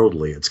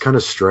otherworldly. It's kind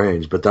of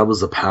strange, but that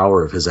was the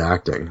power of his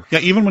acting. Yeah,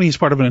 even when he's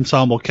part of an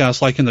ensemble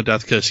cast, like in The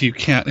Death Kiss, you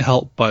can't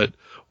help but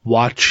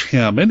watch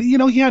him. And, he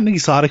had an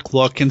exotic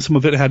look, and some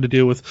of it had to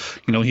do with,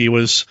 he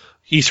was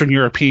Eastern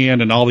European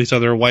and all these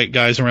other white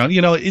guys around.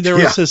 There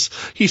was this,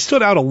 he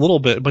stood out a little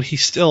bit, but he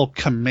still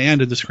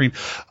commanded the screen.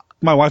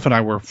 My wife and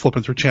I were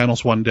flipping through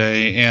channels one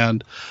day,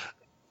 and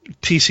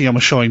TCM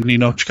was showing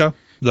Ninotchka,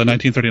 the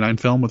 1939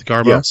 film with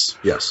Garbo.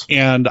 Yes.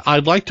 And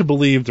I'd like to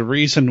believe the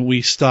reason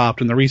we stopped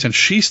and the reason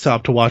she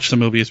stopped to watch the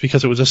movie is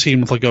because it was a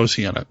scene with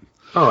Lugosi in it.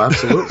 Oh,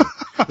 absolutely.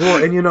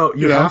 Well, and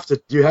you have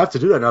to do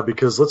that now,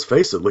 because let's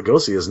face it,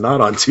 Lugosi is not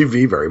on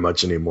TV very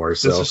much anymore.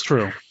 So this is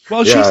true.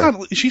 Well,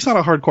 she's not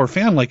a hardcore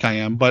fan like I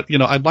am, but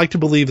I'd like to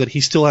believe that he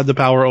still had the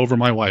power over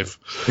my wife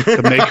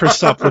to make her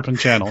stop flipping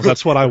channels.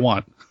 That's what I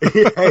want.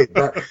 Hey,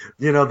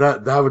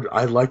 that would,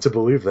 I'd like to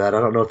believe that. I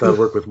don't know if that would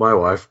work with my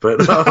wife, but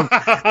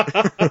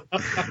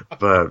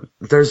but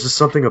there's just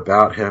something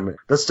about him.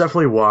 That's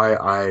definitely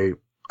why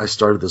I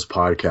started this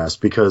podcast,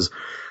 because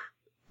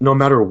no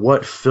matter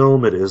what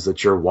film it is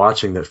that you're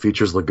watching that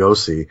features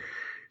Lugosi,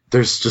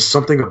 there's just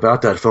something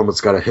about that film that's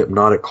got a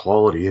hypnotic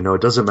quality.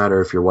 It doesn't matter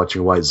if you're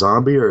watching White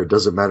Zombie, or it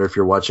doesn't matter if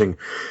you're watching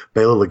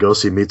Bela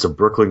Lugosi meets a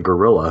Brooklyn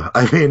gorilla.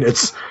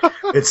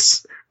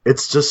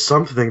 It's just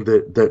something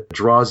that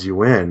draws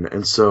you in.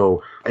 And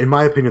so, in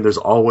my opinion, there's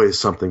always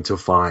something to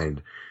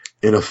find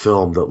in a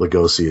film that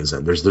Lugosi is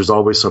in. There's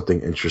always something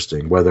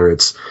interesting, whether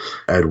it's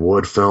Ed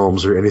Wood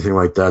films or anything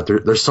like that.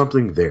 There's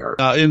something there.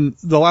 In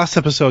the last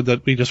episode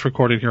that we just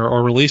recorded here,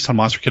 or released on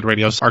Monster Kid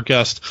Radio, our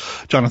guest,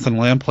 Jonathan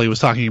Lampley, was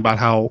talking about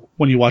how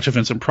when you watch a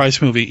Vincent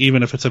Price movie,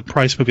 even if it's a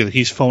Price movie that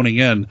he's phoning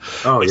in,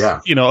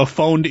 a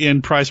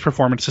phoned-in Price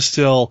performance is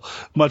still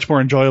much more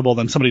enjoyable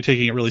than somebody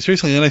taking it really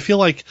seriously. And I feel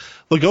like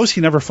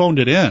Lugosi never phoned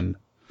it in.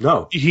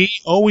 No. He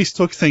always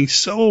took things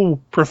so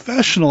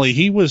professionally.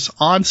 He was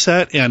on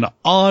set and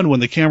on when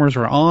the cameras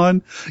were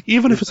on,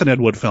 even if it's an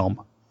Ed Wood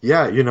film.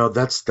 Yeah,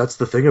 that's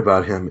the thing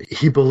about him.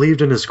 He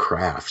believed in his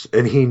craft,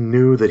 and he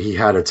knew that he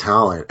had a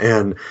talent.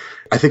 And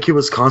I think he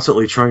was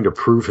constantly trying to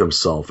prove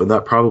himself, and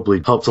that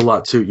probably helped a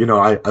lot too.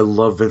 I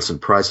love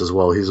Vincent Price as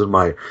well. He's in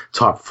my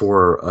top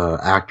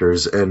 4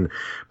 actors,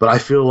 but I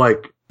feel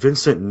like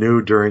Vincent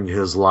knew during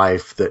his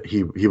life that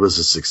he was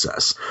a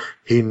success.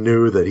 He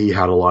knew that he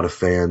had a lot of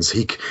fans.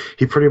 He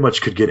pretty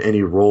much could get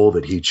any role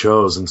that he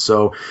chose, and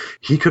so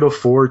he could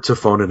afford to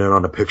phone it in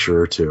on a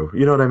picture or two.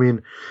 You know what I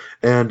mean?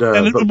 And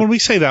when we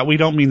say that, we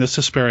don't mean this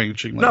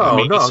disparagingly.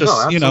 No,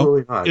 absolutely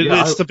not.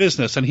 It's the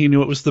business, and he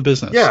knew it was the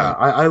business. Yeah, so.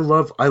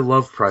 I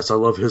love Price. I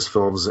love his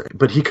films,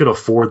 but he could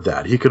afford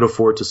that. He could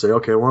afford to say,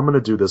 okay, well, I'm going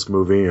to do this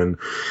movie, and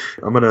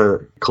I'm going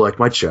to collect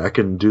my check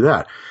and do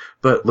that.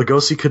 But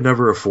Lugosi could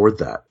never afford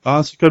that. Oh,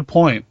 that's a good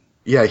point.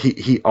 yeah,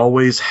 he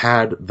always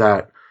had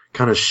that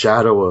kind of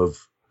shadow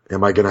of,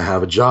 am I going to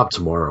have a job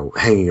tomorrow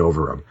hanging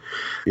over him?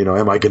 You know,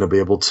 am I going to be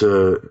able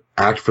to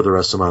act for the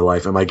rest of my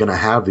life? Am I going to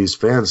have these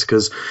fans?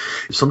 Because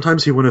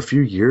sometimes he went a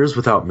few years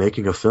without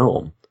making a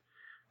film.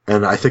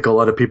 And I think a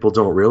lot of people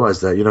don't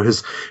realize that. You know,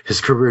 his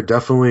career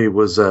definitely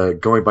was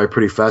going by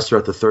pretty fast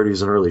throughout the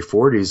 30s and early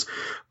 40s.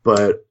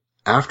 But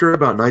after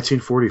about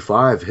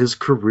 1945, his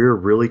career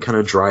really kind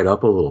of dried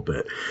up a little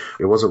bit.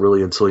 It wasn't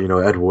really until, you know,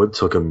 Ed Wood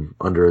took him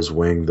under his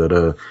wing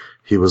that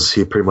he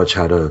pretty much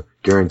had a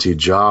guaranteed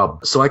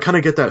job. So I kind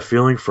of get that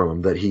feeling from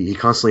him that he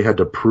constantly had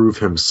to prove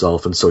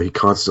himself, and so he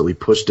constantly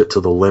pushed it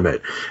to the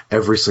limit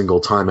every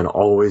single time and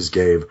always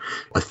gave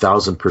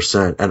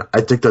 1,000%. And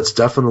I think that's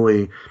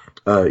definitely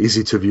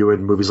easy to view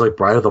in movies like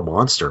Bride of the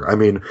Monster. I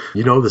mean,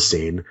 you know the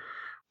scene.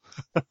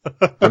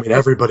 I mean,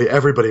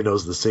 everybody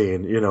knows the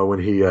scene, you know, when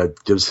he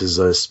gives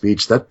his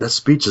speech. That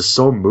speech is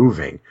so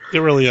moving. It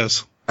really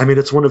is. I mean,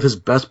 it's one of his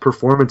best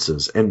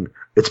performances, and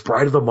it's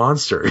Bride of the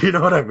Monster, you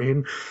know what I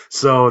mean?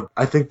 So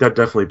I think that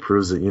definitely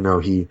proves that, you know,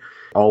 he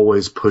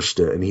always pushed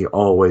it, and he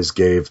always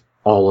gave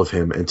all of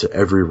him into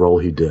every role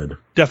he did.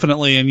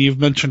 Definitely, and you've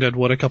mentioned Ed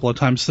Wood a couple of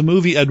times. The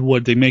movie Ed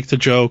Wood, they make the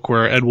joke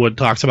where Ed Wood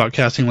talks about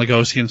casting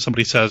Lugosi, and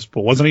somebody says,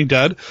 "But wasn't he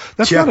dead?"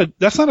 That's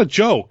not a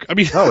joke. I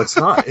mean, no, it's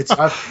not. It's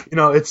you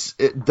know,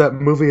 that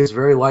movie is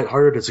very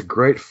lighthearted. It's a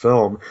great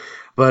film.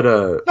 But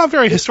not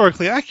very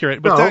historically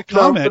accurate, but that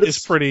comment is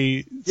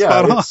pretty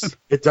spot on.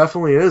 It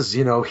definitely is.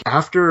 You know,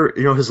 after,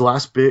 you know, his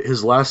last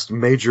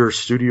major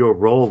studio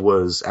role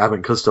was Abbott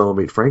and Costello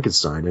Meet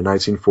Frankenstein in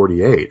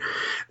 1948,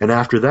 and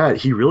after that,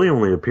 he really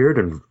only appeared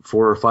in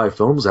 4 or 5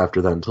 films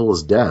after that until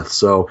his death.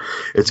 So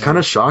it's kind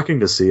of shocking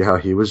to see how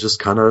he was just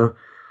kind of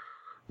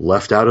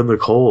left out in the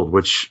cold,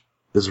 which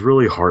is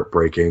really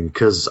heartbreaking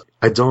because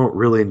I don't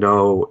really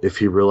know if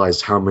he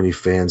realized how many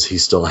fans he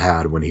still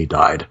had when he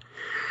died.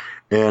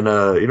 And,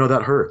 you know,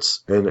 that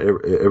hurts. And it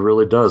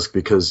really does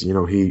because, you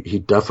know, he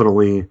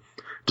definitely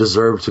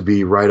deserved to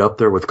be right up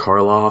there with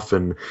Karloff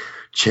and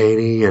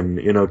Chaney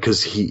and, you know,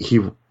 cause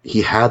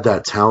he had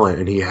that talent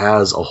and he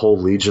has a whole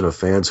legion of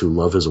fans who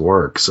love his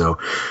work. So,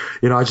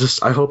 you know,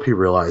 I hope he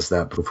realized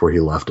that before he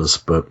left us.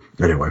 But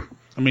anyway.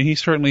 I mean, he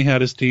certainly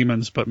had his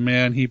demons, but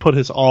man, he put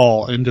his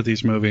all into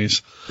these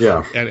movies.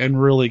 Yeah. And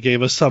really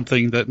gave us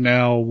something that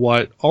now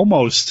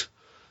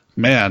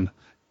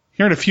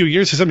here in a few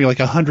years, it's going to be like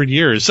 100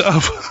 years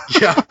of,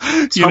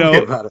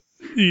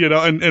 you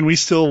know, and we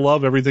still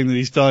love everything that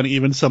he's done,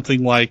 even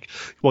something like,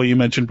 well, you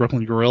mentioned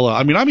Brooklyn Gorilla.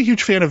 I mean, I'm a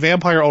huge fan of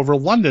Vampire Over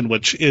London,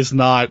 which is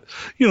not,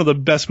 you know, the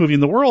best movie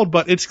in the world,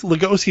 but it's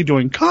Lugosi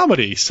doing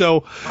comedy.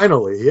 So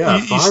finally.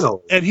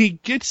 And he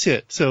gets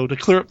it. So to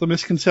clear up the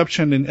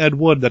misconception in Ed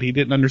Wood that he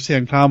didn't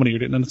understand comedy or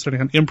didn't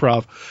understand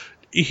improv,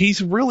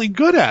 he's really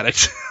good at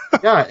it.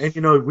 Yeah. And,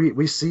 you know,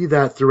 we see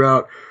that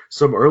throughout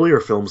some earlier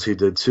films he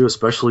did too,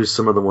 especially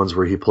some of the ones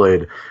where he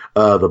played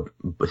a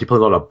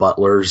lot of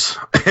butlers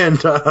and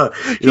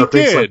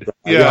things like that.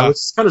 Yeah,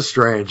 it's kind of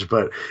strange,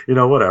 but you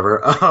know, whatever.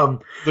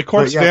 The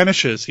Corpse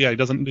Vanishes. Yeah,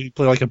 did he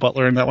play like a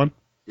butler in that one?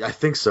 Yeah, I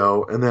think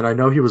so. And then I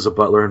know he was a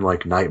butler in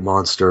like Night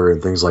Monster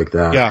and things like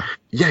that.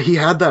 Yeah, he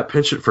had that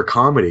penchant for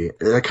comedy.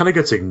 That kind of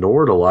gets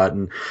ignored a lot,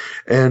 and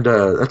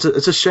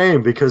it's a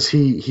shame because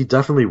he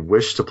definitely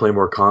wished to play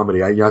more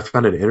comedy. I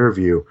found an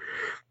interview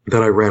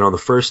that I ran on the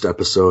first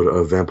episode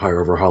of Vampire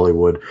Over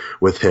Hollywood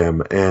with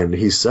him, and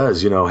he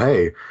says, you know,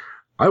 hey,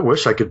 I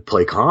wish I could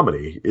play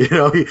comedy. You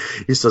know,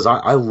 he says,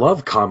 I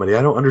love comedy.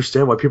 I don't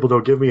understand why people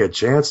don't give me a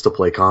chance to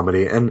play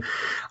comedy. And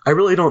I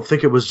really don't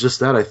think it was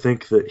just that. I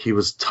think that he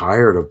was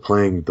tired of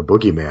playing the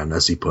boogeyman,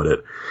 as he put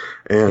it.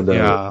 And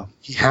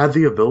he had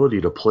the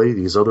ability to play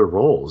these other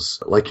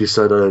roles. Like you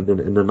said in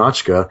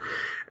Ninotchka,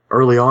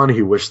 early on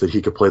he wished that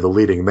he could play the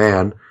leading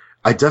man.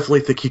 I definitely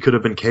think he could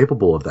have been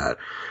capable of that.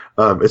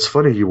 It's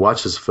funny, you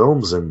watch his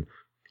films and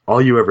all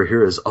you ever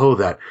hear is, oh,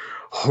 that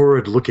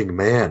horrid looking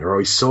man, or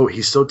he's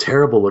so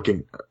terrible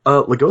looking.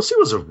 Lugosi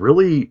was a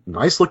really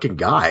nice looking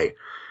guy,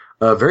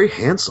 very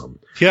handsome.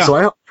 Yeah.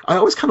 So I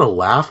always kind of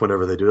laugh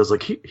whenever they do. I was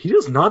like, he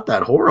is not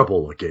that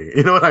horrible looking.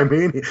 You know what I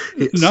mean?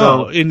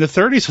 In the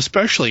 30s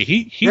especially,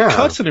 he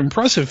cuts an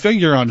impressive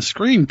figure on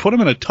screen. Put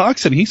him in a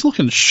tux, and he's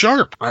looking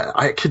sharp.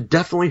 I could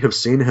definitely have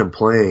seen him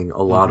playing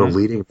a lot of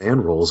leading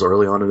man roles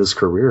early on in his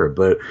career,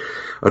 but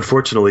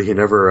unfortunately, he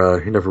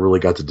never really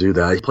got to do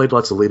that. He played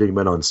lots of leading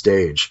men on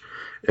stage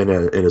in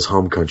his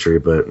home country,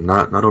 but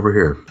not over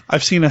here.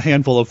 I've seen a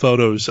handful of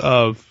photos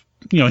of,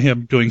 you know,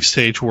 him doing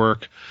stage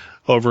work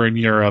over in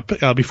Europe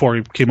before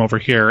he came over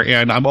here,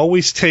 and I'm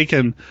always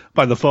taken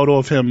by the photo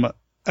of him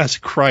as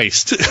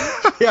Christ.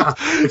 Yeah,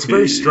 it's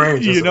very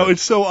strange. You know,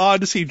 it's so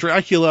odd to see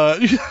Dracula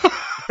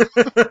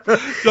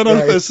done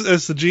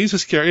as the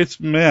Jesus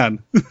character.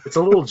 It's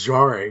a little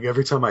jarring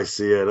every time I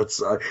see it.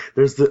 It's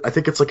I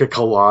think it's like a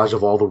collage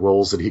of all the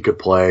roles that he could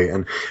play,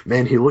 and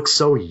man, he looks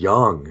so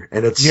young,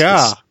 and it's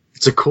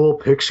a cool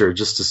picture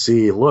just to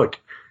see. Look,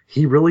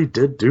 he really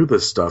did do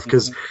this stuff,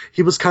 because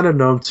he was kind of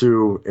known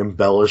to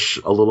embellish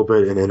a little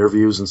bit in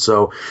interviews, and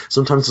so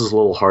sometimes it's a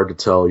little hard to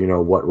tell,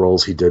 what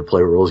roles he did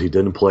play, what roles he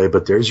didn't play.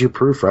 But there's your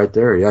proof right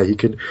there. Yeah, he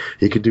could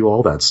do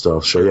all that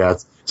stuff. So yeah,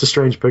 it's a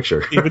strange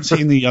picture. Even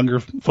seeing the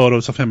younger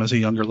photos of him as a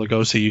younger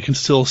Lugosi, you can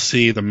still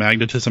see the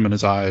magnetism in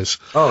his eyes.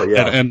 Oh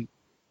yeah, and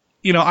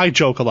I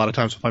joke a lot of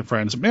times with my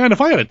friends, man,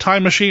 if I had a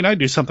time machine, I'd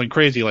do something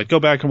crazy, like go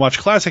back and watch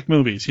classic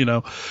movies,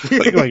 like,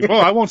 well,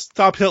 I won't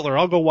stop Hitler.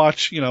 I'll go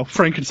watch,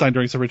 Frankenstein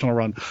during its original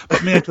run.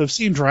 But man, to have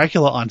seen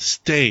Dracula on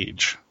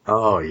stage.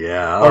 Oh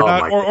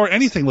yeah. Or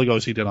anything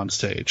Lugosi did on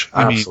stage.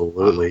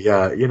 Absolutely.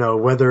 Yeah.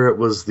 Whether it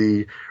was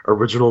the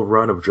original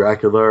run of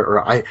Dracula,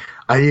 or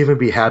I'd even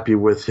be happy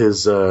with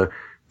his,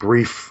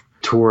 brief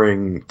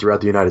touring throughout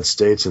the United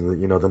States in the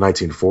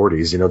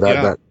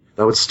 1940s,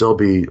 that would still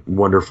be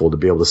wonderful to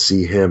be able to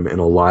see him in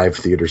a live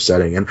theater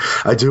setting. And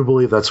I do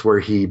believe that's where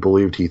he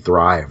believed he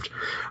thrived.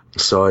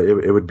 So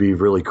it would be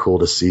really cool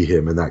to see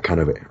him in that kind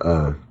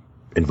of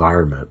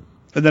environment.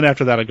 And then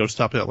after that, I'd go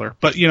stop Hitler.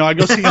 But, I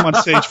go see him on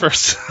stage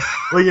first.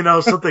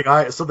 Well, something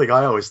I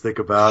always think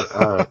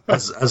about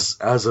as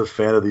a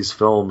fan of these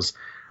films,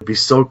 it'd be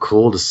so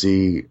cool to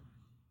see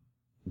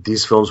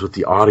these films with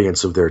the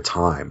audience of their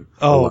time.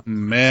 Oh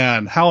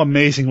man, how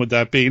amazing would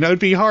that be? Now, it'd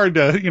be hard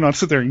to,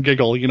 sit there and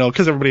giggle,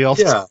 because everybody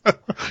else,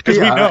 because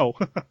we know.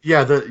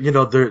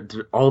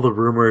 All the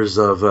rumors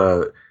of,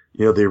 the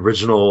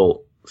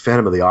original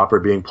Phantom of the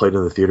Opera being played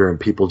in the theater and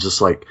people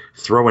just like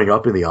throwing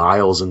up in the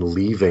aisles and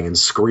leaving and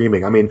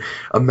screaming. I mean,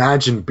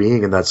 imagine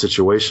being in that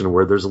situation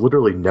where there's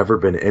literally never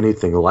been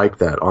anything like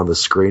that on the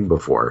screen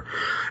before,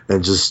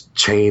 and just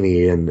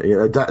Chaney, and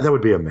that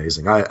would be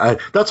amazing.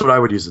 That's what I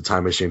would use the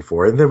time machine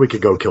for, and then we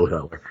could go kill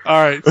Hitler.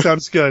 All right,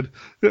 sounds good.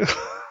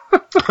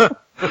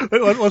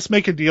 Let's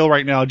make a deal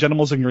right now,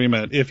 gentlemen's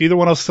agreement. If either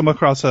one of us come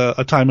across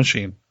a time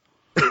machine,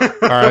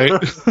 all right,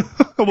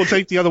 we'll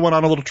take the other one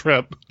on a little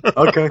trip.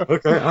 Okay,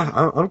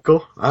 I'm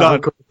cool.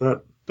 I'm cool with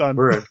that. Done.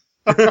 We're in.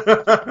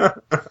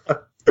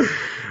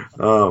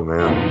 Oh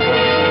man.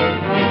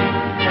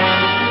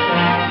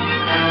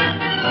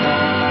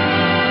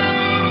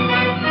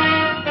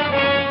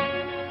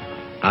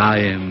 I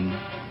am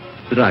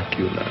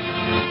Dracula.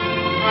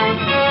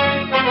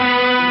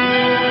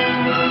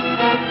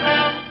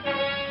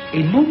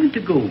 A moment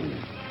ago,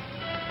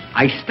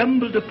 I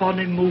stumbled upon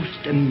a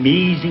most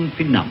amazing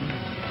phenomenon.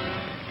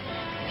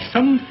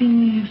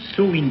 Something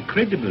so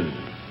incredible,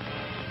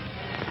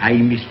 I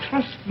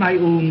mistrust my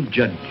own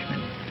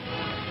judgment.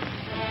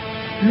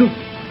 Look.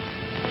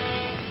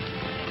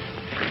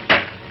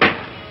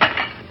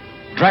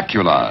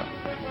 Dracula.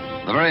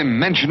 The very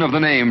mention of the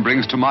name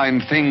brings to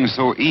mind things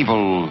so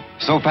evil,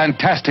 so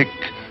fantastic,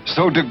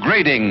 so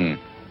degrading.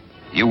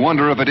 You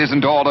wonder if it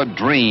isn't all a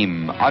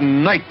dream, a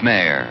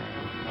nightmare.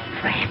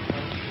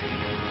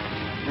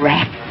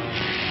 Rats.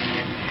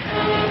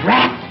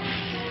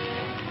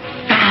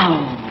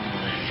 Thousands.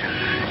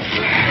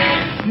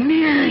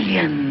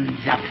 Millions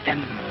of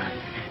them.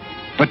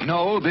 But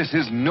no, this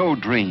is no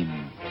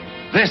dream.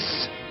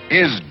 This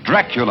is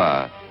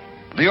Dracula,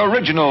 the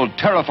original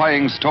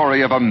terrifying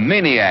story of a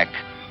maniac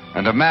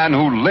and a man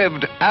who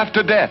lived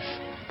after death,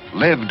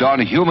 lived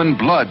on human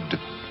blood,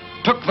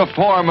 took the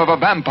form of a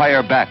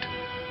vampire bat,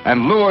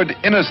 and lured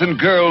innocent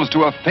girls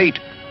to a fate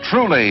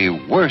truly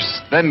worse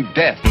than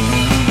death.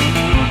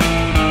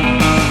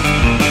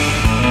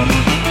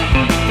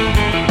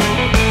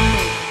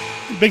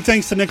 Big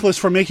thanks to Nicholas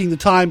for making the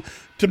time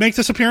to make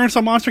this appearance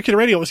on Monster Kid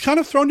Radio. It was kind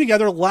of thrown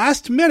together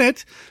last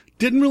minute.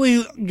 Didn't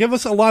really give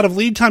us a lot of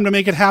lead time to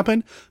make it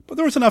happen, but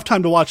there was enough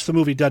time to watch the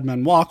movie Dead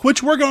Men Walk,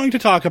 which we're going to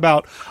talk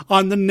about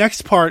on the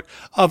next part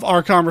of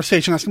our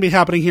conversation. That's going to be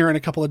happening here in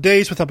a couple of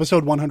days with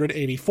episode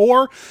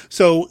 184.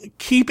 So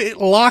keep it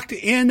locked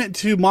in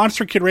to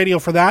Monster Kid Radio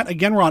for that.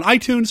 Again, we're on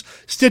iTunes,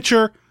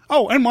 Stitcher,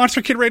 and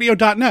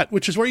MonsterKidRadio.net,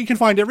 which is where you can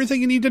find everything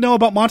you need to know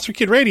about Monster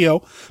Kid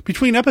Radio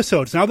between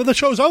episodes. Now that the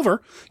show's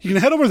over, you can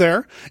head over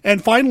there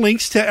and find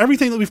links to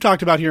everything that we've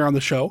talked about here on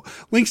the show,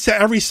 links to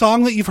every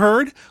song that you've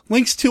heard,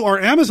 links to our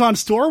Amazon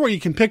store where you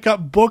can pick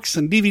up books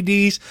and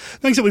DVDs,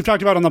 things that we've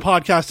talked about on the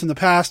podcast in the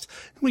past.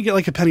 We get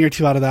like a penny or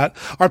two out of that.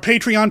 Our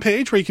Patreon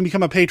page where you can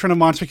become a patron of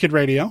Monster Kid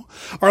Radio.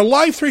 Our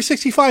Live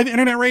 365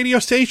 internet radio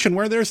station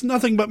where there's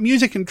nothing but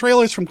music and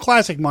trailers from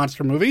classic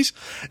monster movies.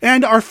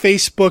 And our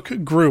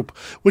Facebook group,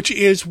 which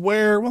is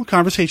where,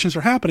 conversations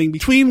are happening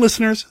between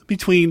listeners,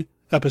 between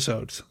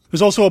episodes.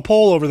 There's also a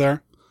poll over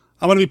there.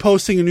 I'm going to be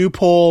posting a new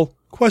poll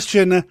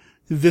question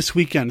this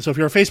weekend. So if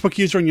you're a Facebook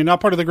user and you're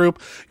not part of the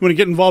group, you want to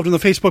get involved in the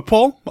Facebook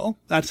poll, well,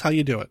 that's how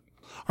you do it.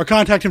 Our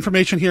contact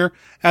information here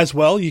as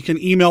well. You can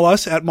email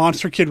us at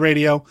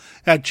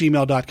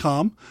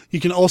monsterkidradio@gmail.com. You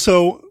can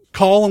also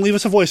call and leave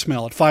us a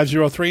voicemail at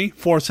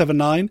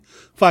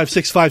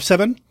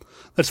 503-479-5657.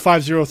 That's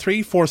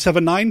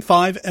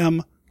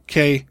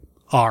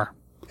 503-479-5MKR.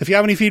 If you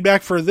have any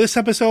feedback for this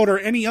episode or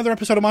any other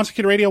episode of Monster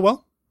Kid Radio,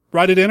 well,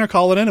 write it in or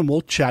call it in and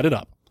we'll chat it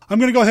up. I'm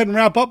going to go ahead and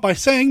wrap up by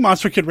saying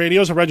Monster Kid Radio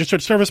is a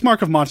registered service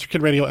mark of Monster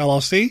Kid Radio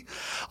LLC.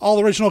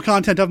 All original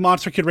content of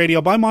Monster Kid Radio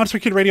by Monster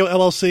Kid Radio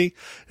LLC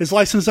is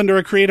licensed under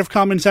a Creative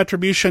Commons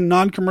Attribution,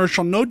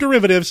 Non-Commercial, No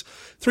Derivatives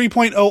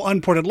 3.0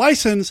 Unported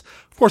license.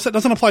 Of course, that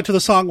doesn't apply to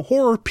the song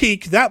Horror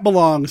Peak. That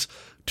belongs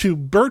to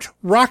Burt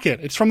Rocket.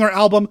 It's from their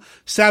album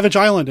Savage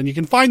Island, and you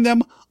can find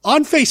them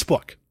on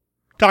Facebook.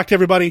 Talk to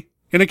everybody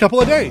in a couple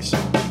of days.